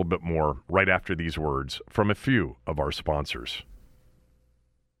probably a little bit more right after these words from a few of our sponsors.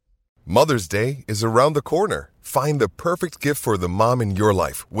 Mother's Day is around the corner. Find the perfect gift for the mom in your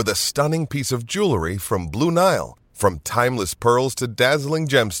life with a stunning piece of jewelry from Blue Nile. From timeless pearls to dazzling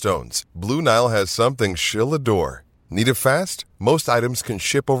gemstones, Blue Nile has something she'll adore. Need it fast? Most items can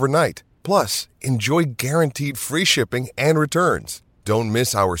ship overnight. Plus, enjoy guaranteed free shipping and returns. Don't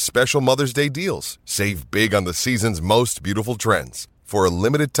miss our special Mother's Day deals. Save big on the season's most beautiful trends. For a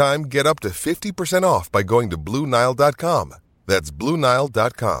limited time, get up to 50% off by going to BlueNile.com. That's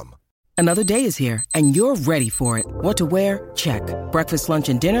BlueNile.com. Another day is here, and you're ready for it. What to wear? Check. Breakfast, lunch,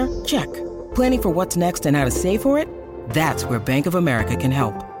 and dinner? Check. Planning for what's next and how to save for it? That's where Bank of America can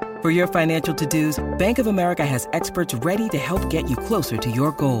help. For your financial to-dos, Bank of America has experts ready to help get you closer to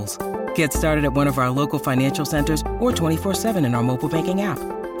your goals. Get started at one of our local financial centers or 24/7 in our mobile banking app.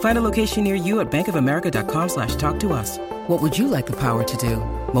 Find a location near you at bankofamerica.com/talktous. What would you like the power to do?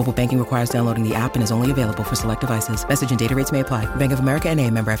 Mobile banking requires downloading the app and is only available for select devices. Message and data rates may apply. Bank of America N.A.,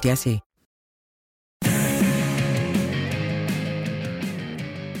 member FDIC.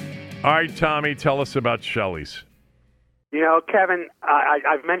 All right, Tommy, tell us about Shelley's. Kevin,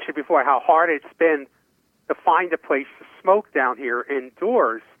 I've mentioned before how hard it's been to find a place to smoke down here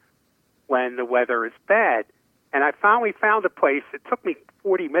indoors when the weather is bad. And I finally found a place. It took me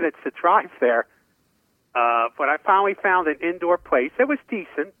 40 minutes to drive there, but I finally found an indoor place. It was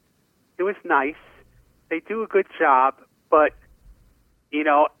decent. It was nice. They do a good job, but,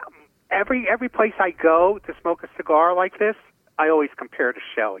 every place I go to smoke a cigar like this, I always compare to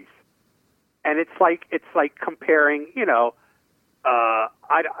Shelley's. And it's like comparing, it's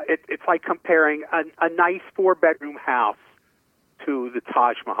like comparing a nice 4-bedroom house to the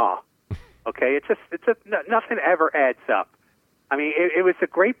Taj Mahal. Okay, it's just nothing ever adds up. I mean, it was a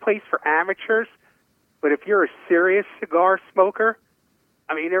great place for amateurs, but if you're a serious cigar smoker,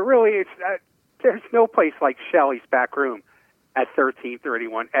 I mean, there's no place like Shelley's back room at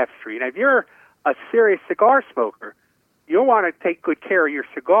 1331 F Street. And if you're a serious cigar smoker, you'll want to take good care of your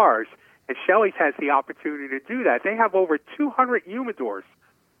cigars. And Shelley's has the opportunity to do that. They have over 200 humidors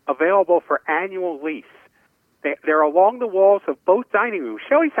available for annual lease. They're along the walls of both dining rooms.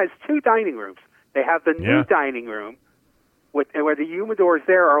 Shelley's has 2 dining rooms. They have the new dining room, where the humidors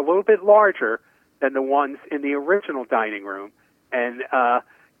there are a little bit larger than the ones in the original dining room. And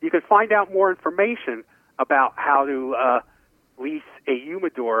you can find out more information about how to lease a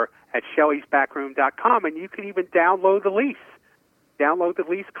humidor at Shelley'sBackroom.com, and you can even download the lease. download the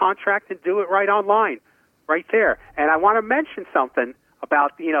lease contract and do it right online, right there. And I want to mention something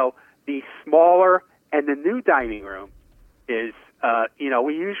about, the smaller and the new dining room is,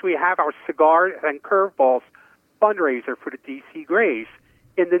 we usually have our cigars and curveballs fundraiser for the DC Grays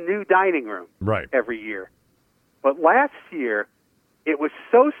in the new dining room every year. But last year, it was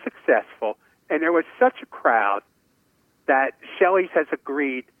so successful and there was such a crowd that Shelley's has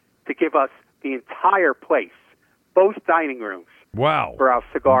agreed to give us the entire place, both dining rooms. Wow! For our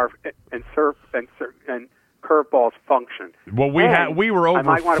cigar and curveballs function. Well, we were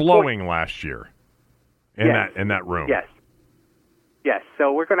overflowing last year in that room. Yes.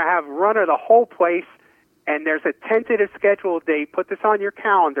 So we're going to have run of the whole place, and there's a tentative scheduled date. Put this on your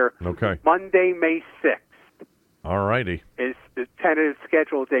calendar. Okay. Monday, May 6th. All righty. Is the tentative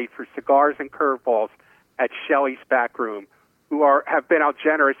scheduled date for cigars and curveballs at Shelley's Back Room, who have been our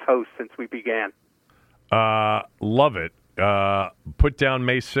generous hosts since we began. Love it. Put down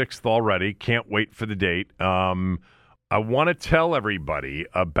May 6th already. Can't wait for the date. I want to tell everybody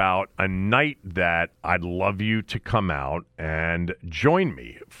about a night that I'd love you to come out and join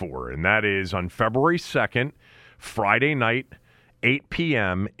me for, and that is on February 2nd, Friday night, 8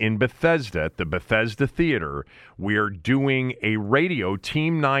 p.m. in Bethesda at the Bethesda Theater. We are doing a radio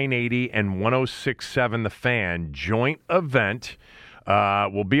Team 980 and 106.7 The Fan joint event.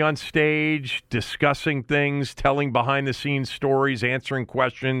 We'll be on stage discussing things, telling behind-the-scenes stories, answering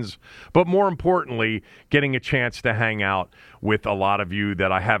questions, but more importantly, getting a chance to hang out with a lot of you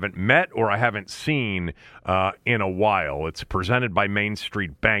that I haven't met or I haven't seen in a while. It's presented by Main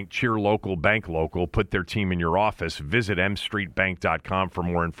Street Bank. Cheer local, bank local. Put their team in your office. Visit mstreetbank.com for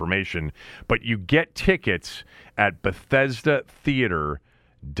more information. But you get tickets at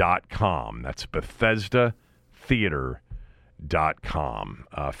BethesdaTheater.com. That's BethesdaTheater.com.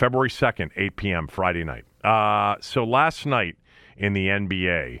 February 2nd, 8 p.m., Friday night. So last night in the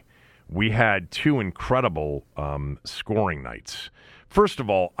NBA, we had two incredible scoring nights. First of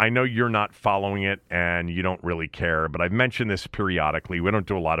all, I know you're not following it and you don't really care, but I've mentioned this periodically. We don't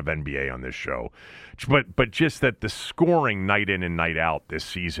do a lot of NBA on this show. But just that the scoring night in and night out this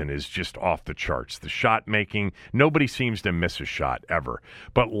season is just off the charts. The shot making, nobody seems to miss a shot ever.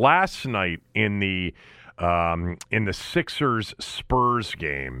 But last night in the Sixers-Spurs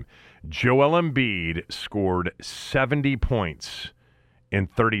game, Joel Embiid scored 70 points in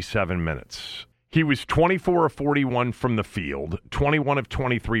 37 minutes. He was 24 of 41 from the field, 21 of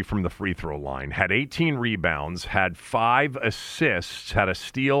 23 from the free throw line, had 18 rebounds, had 5 assists, had a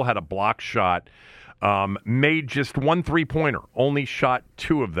steal, had a block shot, made just one three-pointer, only shot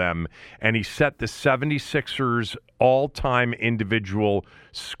 2 of them, and he set the 76ers all-time individual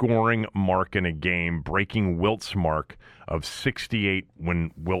scoring mark in a game, breaking Wilt's mark of 68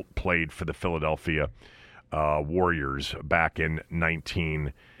 when Wilt played for the Philadelphia Warriors back in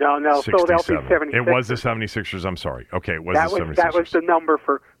 1967. No, Philadelphia 76ers. It was the 76ers, I'm sorry. Okay, it was the 76ers. That was the number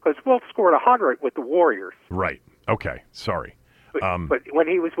because Wilt scored 100 with the Warriors. Right, okay, sorry. But when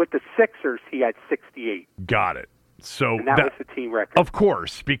he was with the Sixers, he had 68. Got it. So and that was the team record. Of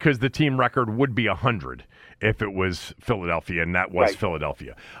course, because the team record would be 100 if it was Philadelphia, and that was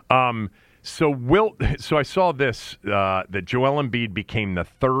Philadelphia. So I saw this, that Joel Embiid became the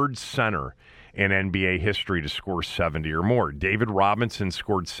third center in NBA history to score 70 or more. David Robinson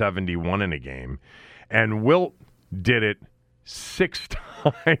scored 71 in a game, and Wilt did it 6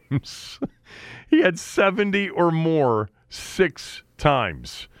 times. He had 70 or more 6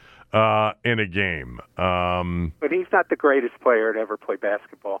 times in a game. But he's not the greatest player to ever play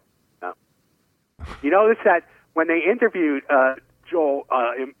basketball. No. You notice that when they interviewed Joel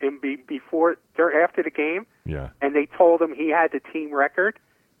Embiid after the game, and they told him he had the team record,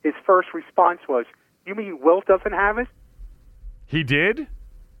 his first response was, "You mean Wilt doesn't have it?" He did?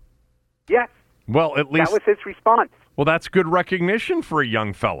 Yes. Well, at least that was his response. Well, that's good recognition for a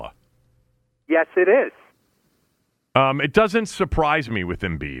young fella. Yes, it is. It doesn't surprise me with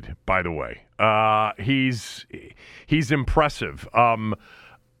Embiid, by the way. He's impressive.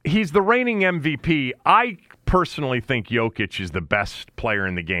 He's the reigning MVP. I personally think Jokic is the best player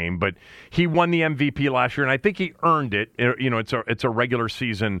in the game, but he won the MVP last year, and I think he earned it. You know, it's a regular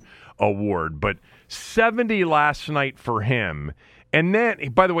season award, but 70 last night for him. And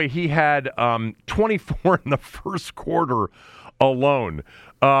then, by the way, he had 24 in the first quarter alone,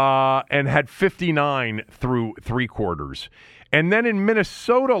 and had 59 through 3 quarters. And then in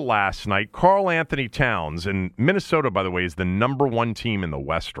Minnesota last night, Karl Anthony Towns, and Minnesota, by the way, is the number 1 team in the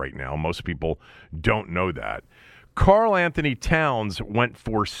West right now. Most people don't know that. Karl Anthony Towns went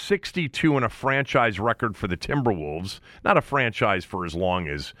for 62 and a franchise record for the Timberwolves. Not a franchise for as long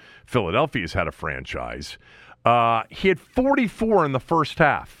as Philadelphia's had a franchise. He had 44 in the first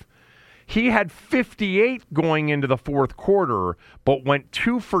half. He had 58 going into the fourth quarter, but went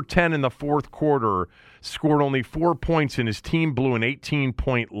 2 for 10 in the fourth quarter, scored only 4 points, and his team blew an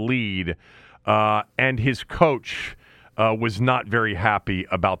 18-point lead. And his coach was not very happy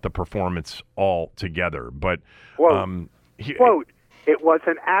about the performance altogether. But quote, it was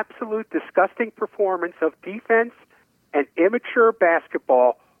an absolute disgusting performance of defense and immature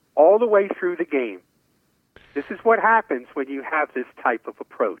basketball all the way through the game. This is what happens when you have this type of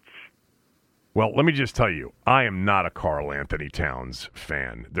approach. Well, let me just tell you, I am not a Karl Anthony Towns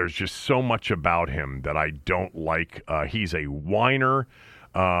fan. There's just so much about him that I don't like. He's a whiner.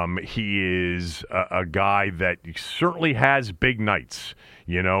 He is a guy that certainly has big nights,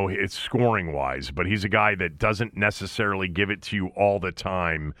 it's scoring-wise, but he's a guy that doesn't necessarily give it to you all the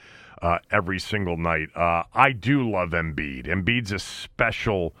time, every single night. I do love Embiid. Embiid's a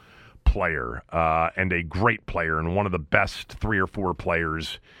special player and a great player and one of the best 3 or 4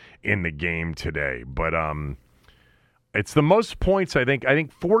 players in the game today. But it's the most points, I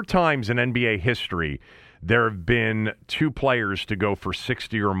think 4 times in NBA history there have been 2 players to go for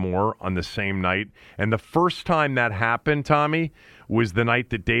 60 or more on the same night. And the first time that happened, Tommy, was the night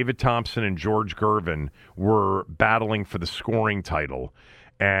that David Thompson and George Gervin were battling for the scoring title.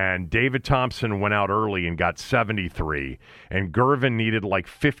 And David Thompson went out early and got 73. And Gervin needed like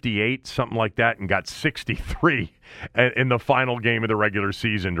 58, something like that, and got 63 in the final game of the regular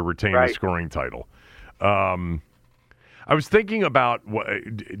season to retain the scoring title. I was thinking about,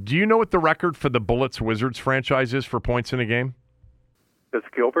 do you know what the record for the Bullets-Wizards franchise is for points in a game? Does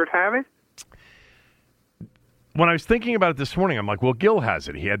Gilbert have it? When I was thinking about it this morning, I'm like, well, Gil has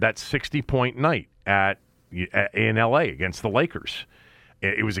it. He had that 60-point night in L.A. against the Lakers.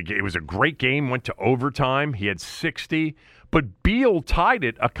 It was a great game, went to overtime. He had 60, but Beal tied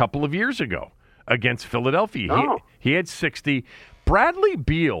it a couple of years ago against Philadelphia. Oh. He had 60. Bradley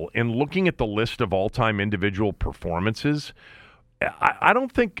Beal, in looking at the list of all-time individual performances, I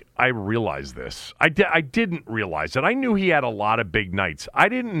don't think I realized this. I didn't realize it. I knew he had a lot of big nights. I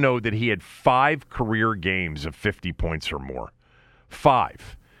didn't know that he had 5 career games of 50 points or more.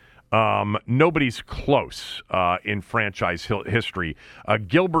 5. Nobody's close in franchise history.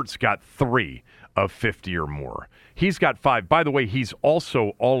 Gilbert's got 3 of 50 or more. He's got 5. By the way, he's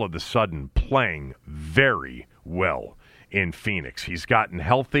also all of a sudden playing very well in Phoenix. He's gotten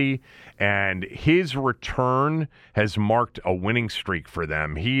healthy, and his return has marked a winning streak for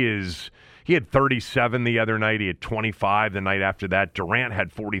them. He had 37 the other night. He had 25 the night after that. Durant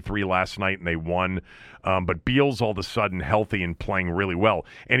had 43 last night, and they won. But Beal's all of a sudden healthy and playing really well.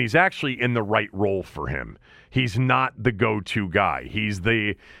 And he's actually in the right role for him. He's not the go-to guy. He's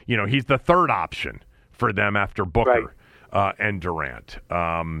the third option for them after Booker and Durant.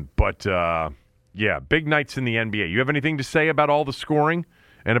 Yeah, big nights in the NBA. You have anything to say about all the scoring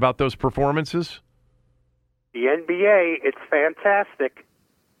and about those performances? The NBA, it's fantastic.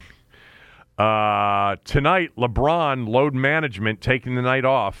 Tonight, LeBron, load management, taking the night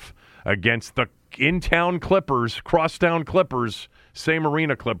off against the in-town Clippers, crosstown Clippers, same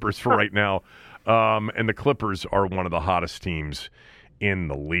arena Clippers for right now. And the Clippers are one of the hottest teams in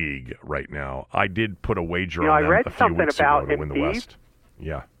the league right now. I did put a wager on them a few weeks ago to win the West.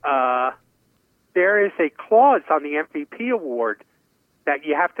 Yeah. There is a clause on the MVP award that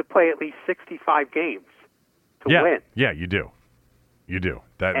you have to play at least 65 games to win. Yeah, you do. You do.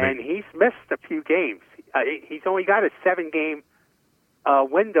 He's missed a few games. He's only got a 7-game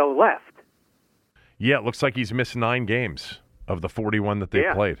window left. Yeah, it looks like he's missed 9 games of the 41 that they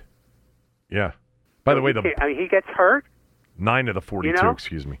played. Yeah. By the way, he gets hurt. 9 of the 42,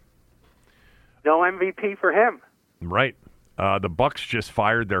 excuse me. No MVP for him. Right. The Bucks just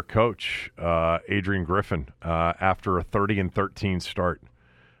fired their coach, Adrian Griffin, after a 30-13 start.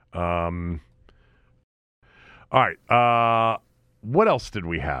 All right. What else did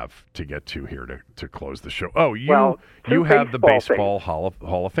we have to get to here to close the show? Oh, you have the baseball Hall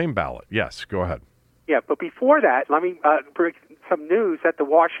of Fame ballot. Yes, go ahead. Yeah, but before that, let me bring some news that the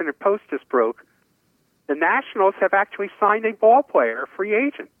Washington Post just broke. The Nationals have actually signed a ball player, a free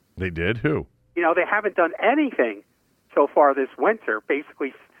agent. They did? Who? They haven't done anything so far this winter.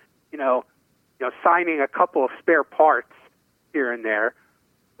 Basically, signing a couple of spare parts here and there.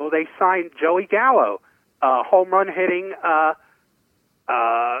 Well, they signed Joey Gallo, home run hitting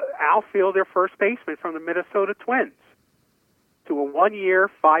outfielder, first baseman from the Minnesota Twins, to a 1-year,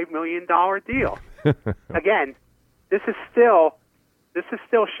 $5 million deal. Again, this is still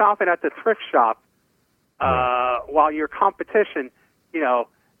shopping at the thrift shop, while your competition,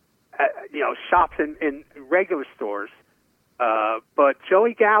 shops in regular stores. But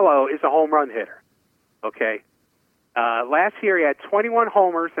Joey Gallo is a home run hitter. Okay, Last year he had 21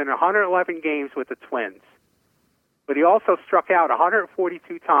 homers in 111 games with the Twins. But he also struck out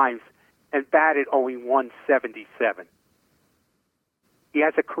 142 times and batted only 177. He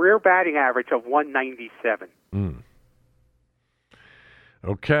has a career batting average of 197.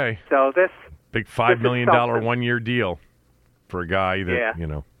 Okay. So this big $5 million 1-year deal for a guy that, I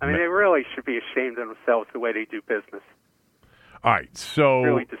mean, they really should be ashamed of themselves the way they do business. All right, so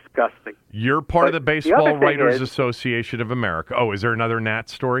really disgusting. You're part of the Baseball Writers Association of America. Oh, is there another Nat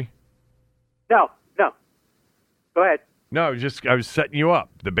story? No. Go ahead. No, I was setting you up.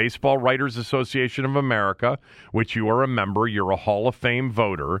 The Baseball Writers Association of America, which you are a member, you're a Hall of Fame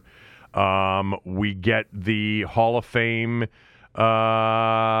voter. We get the Hall of Fame,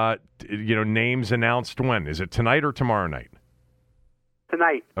 names announced when? Is it tonight or tomorrow night?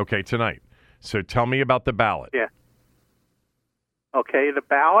 Tonight. Okay, tonight. So tell me about the ballot. Yeah. Okay, the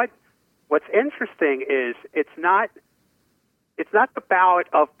ballot. What's interesting is it's not the ballot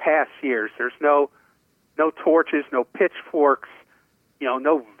of past years. There's no torches, no pitchforks,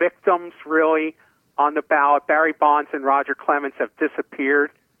 no victims really on the ballot. Barry Bonds and Roger Clemens have disappeared.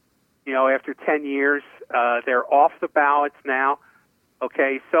 After 10 years, they're off the ballots now.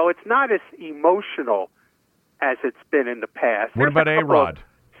 Okay, so it's not as emotional as it's been in the past. What about A-Rod?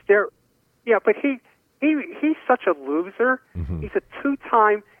 Yeah, but he's such a loser. Mm-hmm. He's a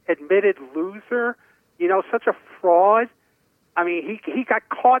two-time admitted loser. Such a fraud. I mean, he got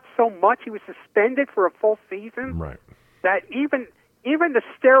caught so much. He was suspended for a full season. Right. That even the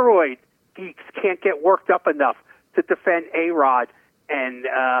steroid geeks can't get worked up enough to defend A-Rod and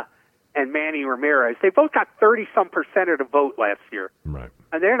Manny Ramirez. They both got 30-some% of the vote last year. Right.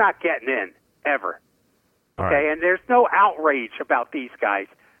 And they're not getting in, ever. All okay, right. And there's no outrage about these guys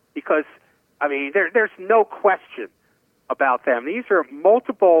because, I mean, there's no question about them. These are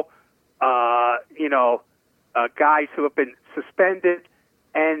multiple, guys who have been suspended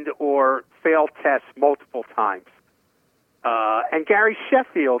and or failed tests multiple times. And Gary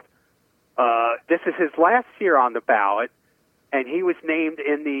Sheffield, this is his last year on the ballot, and he was named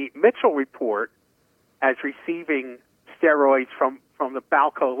in the Mitchell report as receiving steroids from the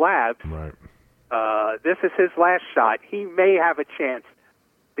Balco Labs. Right. This is his last shot. He may have a chance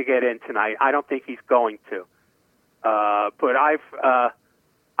to get in tonight. I don't think he's going to. But I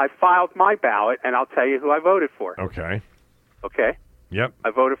filed my ballot, and I'll tell you who I voted for. Okay. Okay? Yep.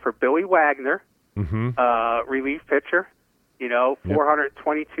 I voted for Billy Wagner, mm-hmm. Relief pitcher,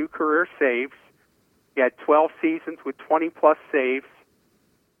 422 career saves. He had 12 seasons with 20-plus saves,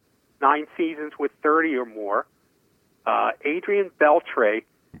 9 seasons with 30 or more. Adrian Beltre,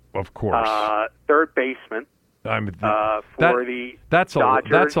 of course, third baseman for the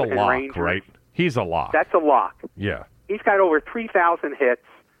Dodgers that's a and lock, Rangers. right? He's a lock. That's a lock. Yeah. He's got over 3,000 hits.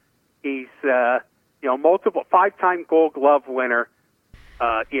 He's multiple 5-time Gold Glove winner.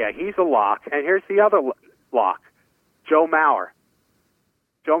 He's a lock. And here's the other lock, Joe Mauer.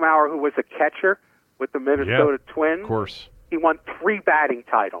 Joe Mauer, who was a catcher with the Minnesota Twins. Of course. He won 3 batting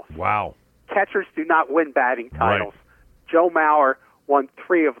titles. Wow. Catchers do not win batting titles. Right. Joe Mauer won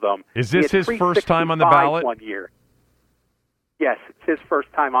 3 of them. Is this his first time on the ballot? 1 year. Yes, it's his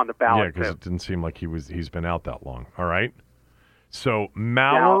first time on the ballot. Yeah, because it didn't seem like he's been out that long. All right. So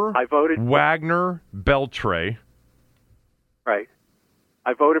Mauer, I voted Wagner, Beltre. Right.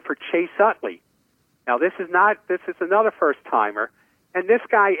 I voted for Chase Utley. Now this is another first timer, and this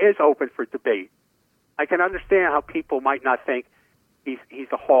guy is open for debate. I can understand how people might not think he's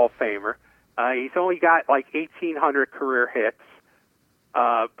a Hall of Famer. He's only got like 1,800 career hits,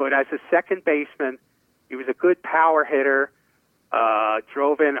 but as a second baseman, he was a good power hitter.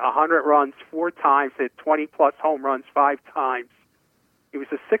 Drove in 100 runs 4 times, hit 20-plus home runs 5 times. He was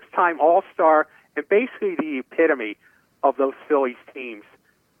a 6-time All-Star and basically the epitome of those Phillies teams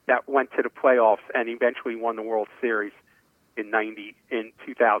that went to the playoffs and eventually won the World Series in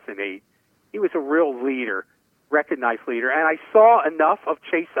 2008. He was a real leader, recognized leader. And I saw enough of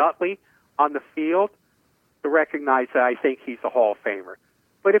Chase Utley on the field to recognize that I think he's a Hall of Famer.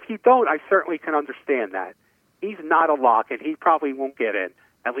 But if you don't, I certainly can understand that. He's not a lock, and he probably won't get in,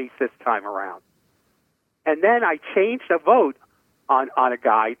 at least this time around. And then I changed a vote on a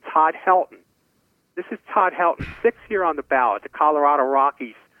guy, Todd Helton. This is Todd Helton, 6th year on the ballot, the Colorado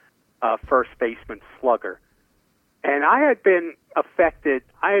Rockies first baseman slugger. And I had been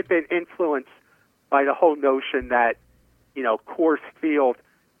influenced by the whole notion that, Coors Field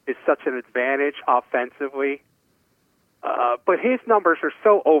is such an advantage offensively. But his numbers are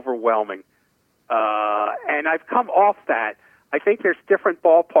so overwhelming. And I've come off that. I think there's different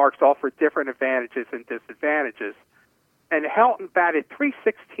ballparks offer different advantages and disadvantages. And Helton batted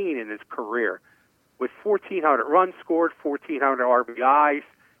 .316 in his career, with 1,400 runs scored, 1,400 RBIs.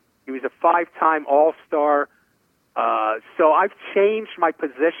 He was a 5-time All-Star. So I've changed my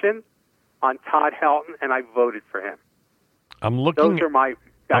position on Todd Helton, and I voted for him. Those are my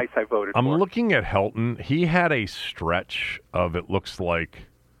guys I voted for. I'm looking at Helton. He had a stretch of, it looks like,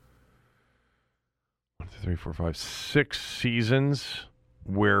 1, 2, 3, 4, 5, 6 seasons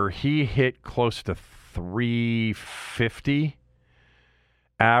where he hit close to 350,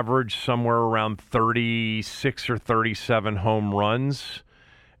 averaged somewhere around 36 or 37 home runs,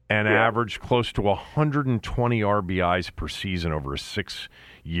 and averaged close to 120 RBIs per season over a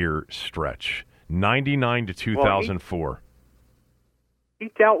 6-year stretch, 99 to 2004. Well,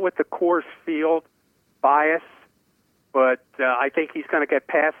 he dealt with the Coors Field bias, but I think he's going to get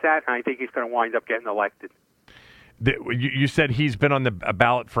past that, and I think he's going to wind up getting elected. You said he's been on the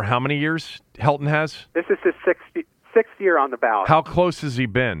ballot for how many years, Helton has? This is his sixth year on the ballot. How close has he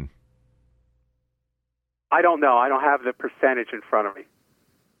been? I don't know. I don't have the percentage in front of me.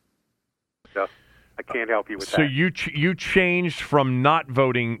 So I can't help you with that. So you changed from not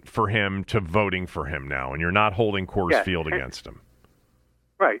voting for him to voting for him now, and you're not holding Coors Field against him.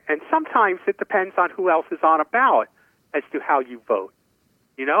 Right. And sometimes it depends on who else is on a ballot as to how you vote.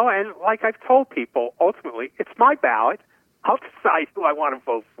 You know, and like I've told people, ultimately, it's my ballot. I'll decide who I want to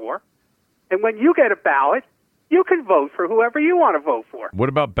vote for. And when you get a ballot, you can vote for whoever you want to vote for. What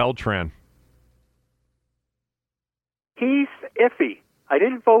about Beltran? He's iffy. I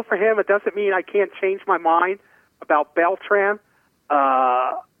didn't vote for him. It doesn't mean I can't change my mind about Beltran,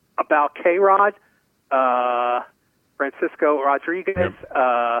 about K-Rod, Francisco Rodriguez.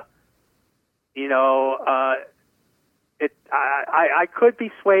 Yep. I could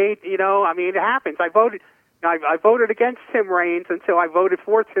be swayed. You know, I mean, it happens. I voted against Tim Raines until I voted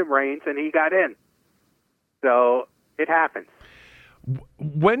for Tim Raines, and he got in. So it happens.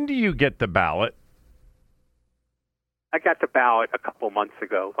 When do you get the ballot? I got the ballot a couple months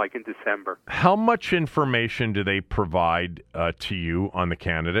ago, like in December. How much information do they provide to you on the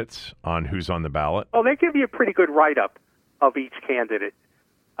candidates, on who's on the ballot? Well, they give you a pretty good write-up of each candidate,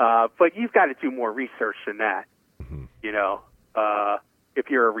 but you've got to do more research than that, you know, if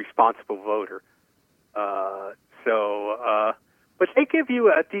you're a responsible voter. But they give you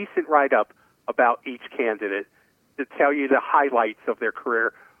a decent write-up about each candidate to tell you the highlights of their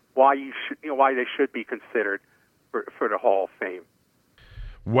career, why they should be considered for the Hall of Fame.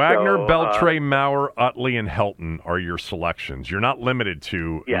 Wagner, Beltre, Maurer, Utley, and Helton are your selections. You're not limited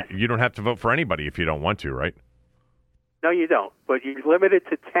to. Yes. You don't have to vote for anybody if you don't want to, right? No, you don't. But you're limited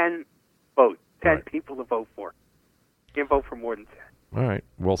to 10 votes, 10 people to vote for. You can't vote for more than 10. All right.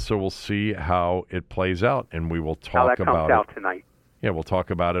 Well, so we'll see how it plays out, and we will talk how that about comes out tonight. Yeah, we'll talk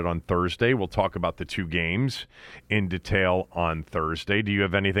about it on Thursday. We'll talk about the 2 games in detail on Thursday. Do you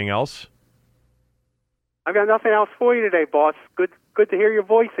have anything else? I've got nothing else for you today, boss. Good to hear your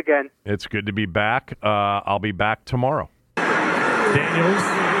voice again. It's good to be back. I'll be back tomorrow. Daniels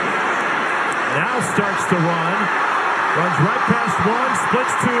now starts to run. Runs right past one,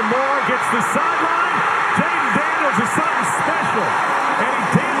 splits 2 more, gets the sideline. Jayden Daniels is something special, and he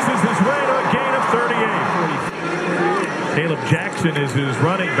dances his way to a gain of 38. Caleb Jackson is his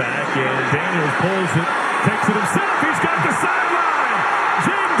running back, and Daniels pulls it, takes it himself. He's got the sideline.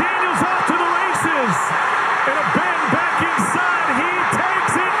 Jayden Daniels off to the races. And a bend back inside. He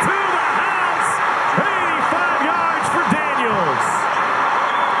takes it to the house. 85 yards for Daniels.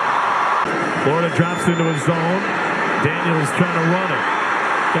 Florida drops into a zone. Daniels trying to run it.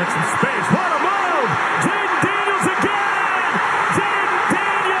 Got some space. What a move! Jayden Daniels again.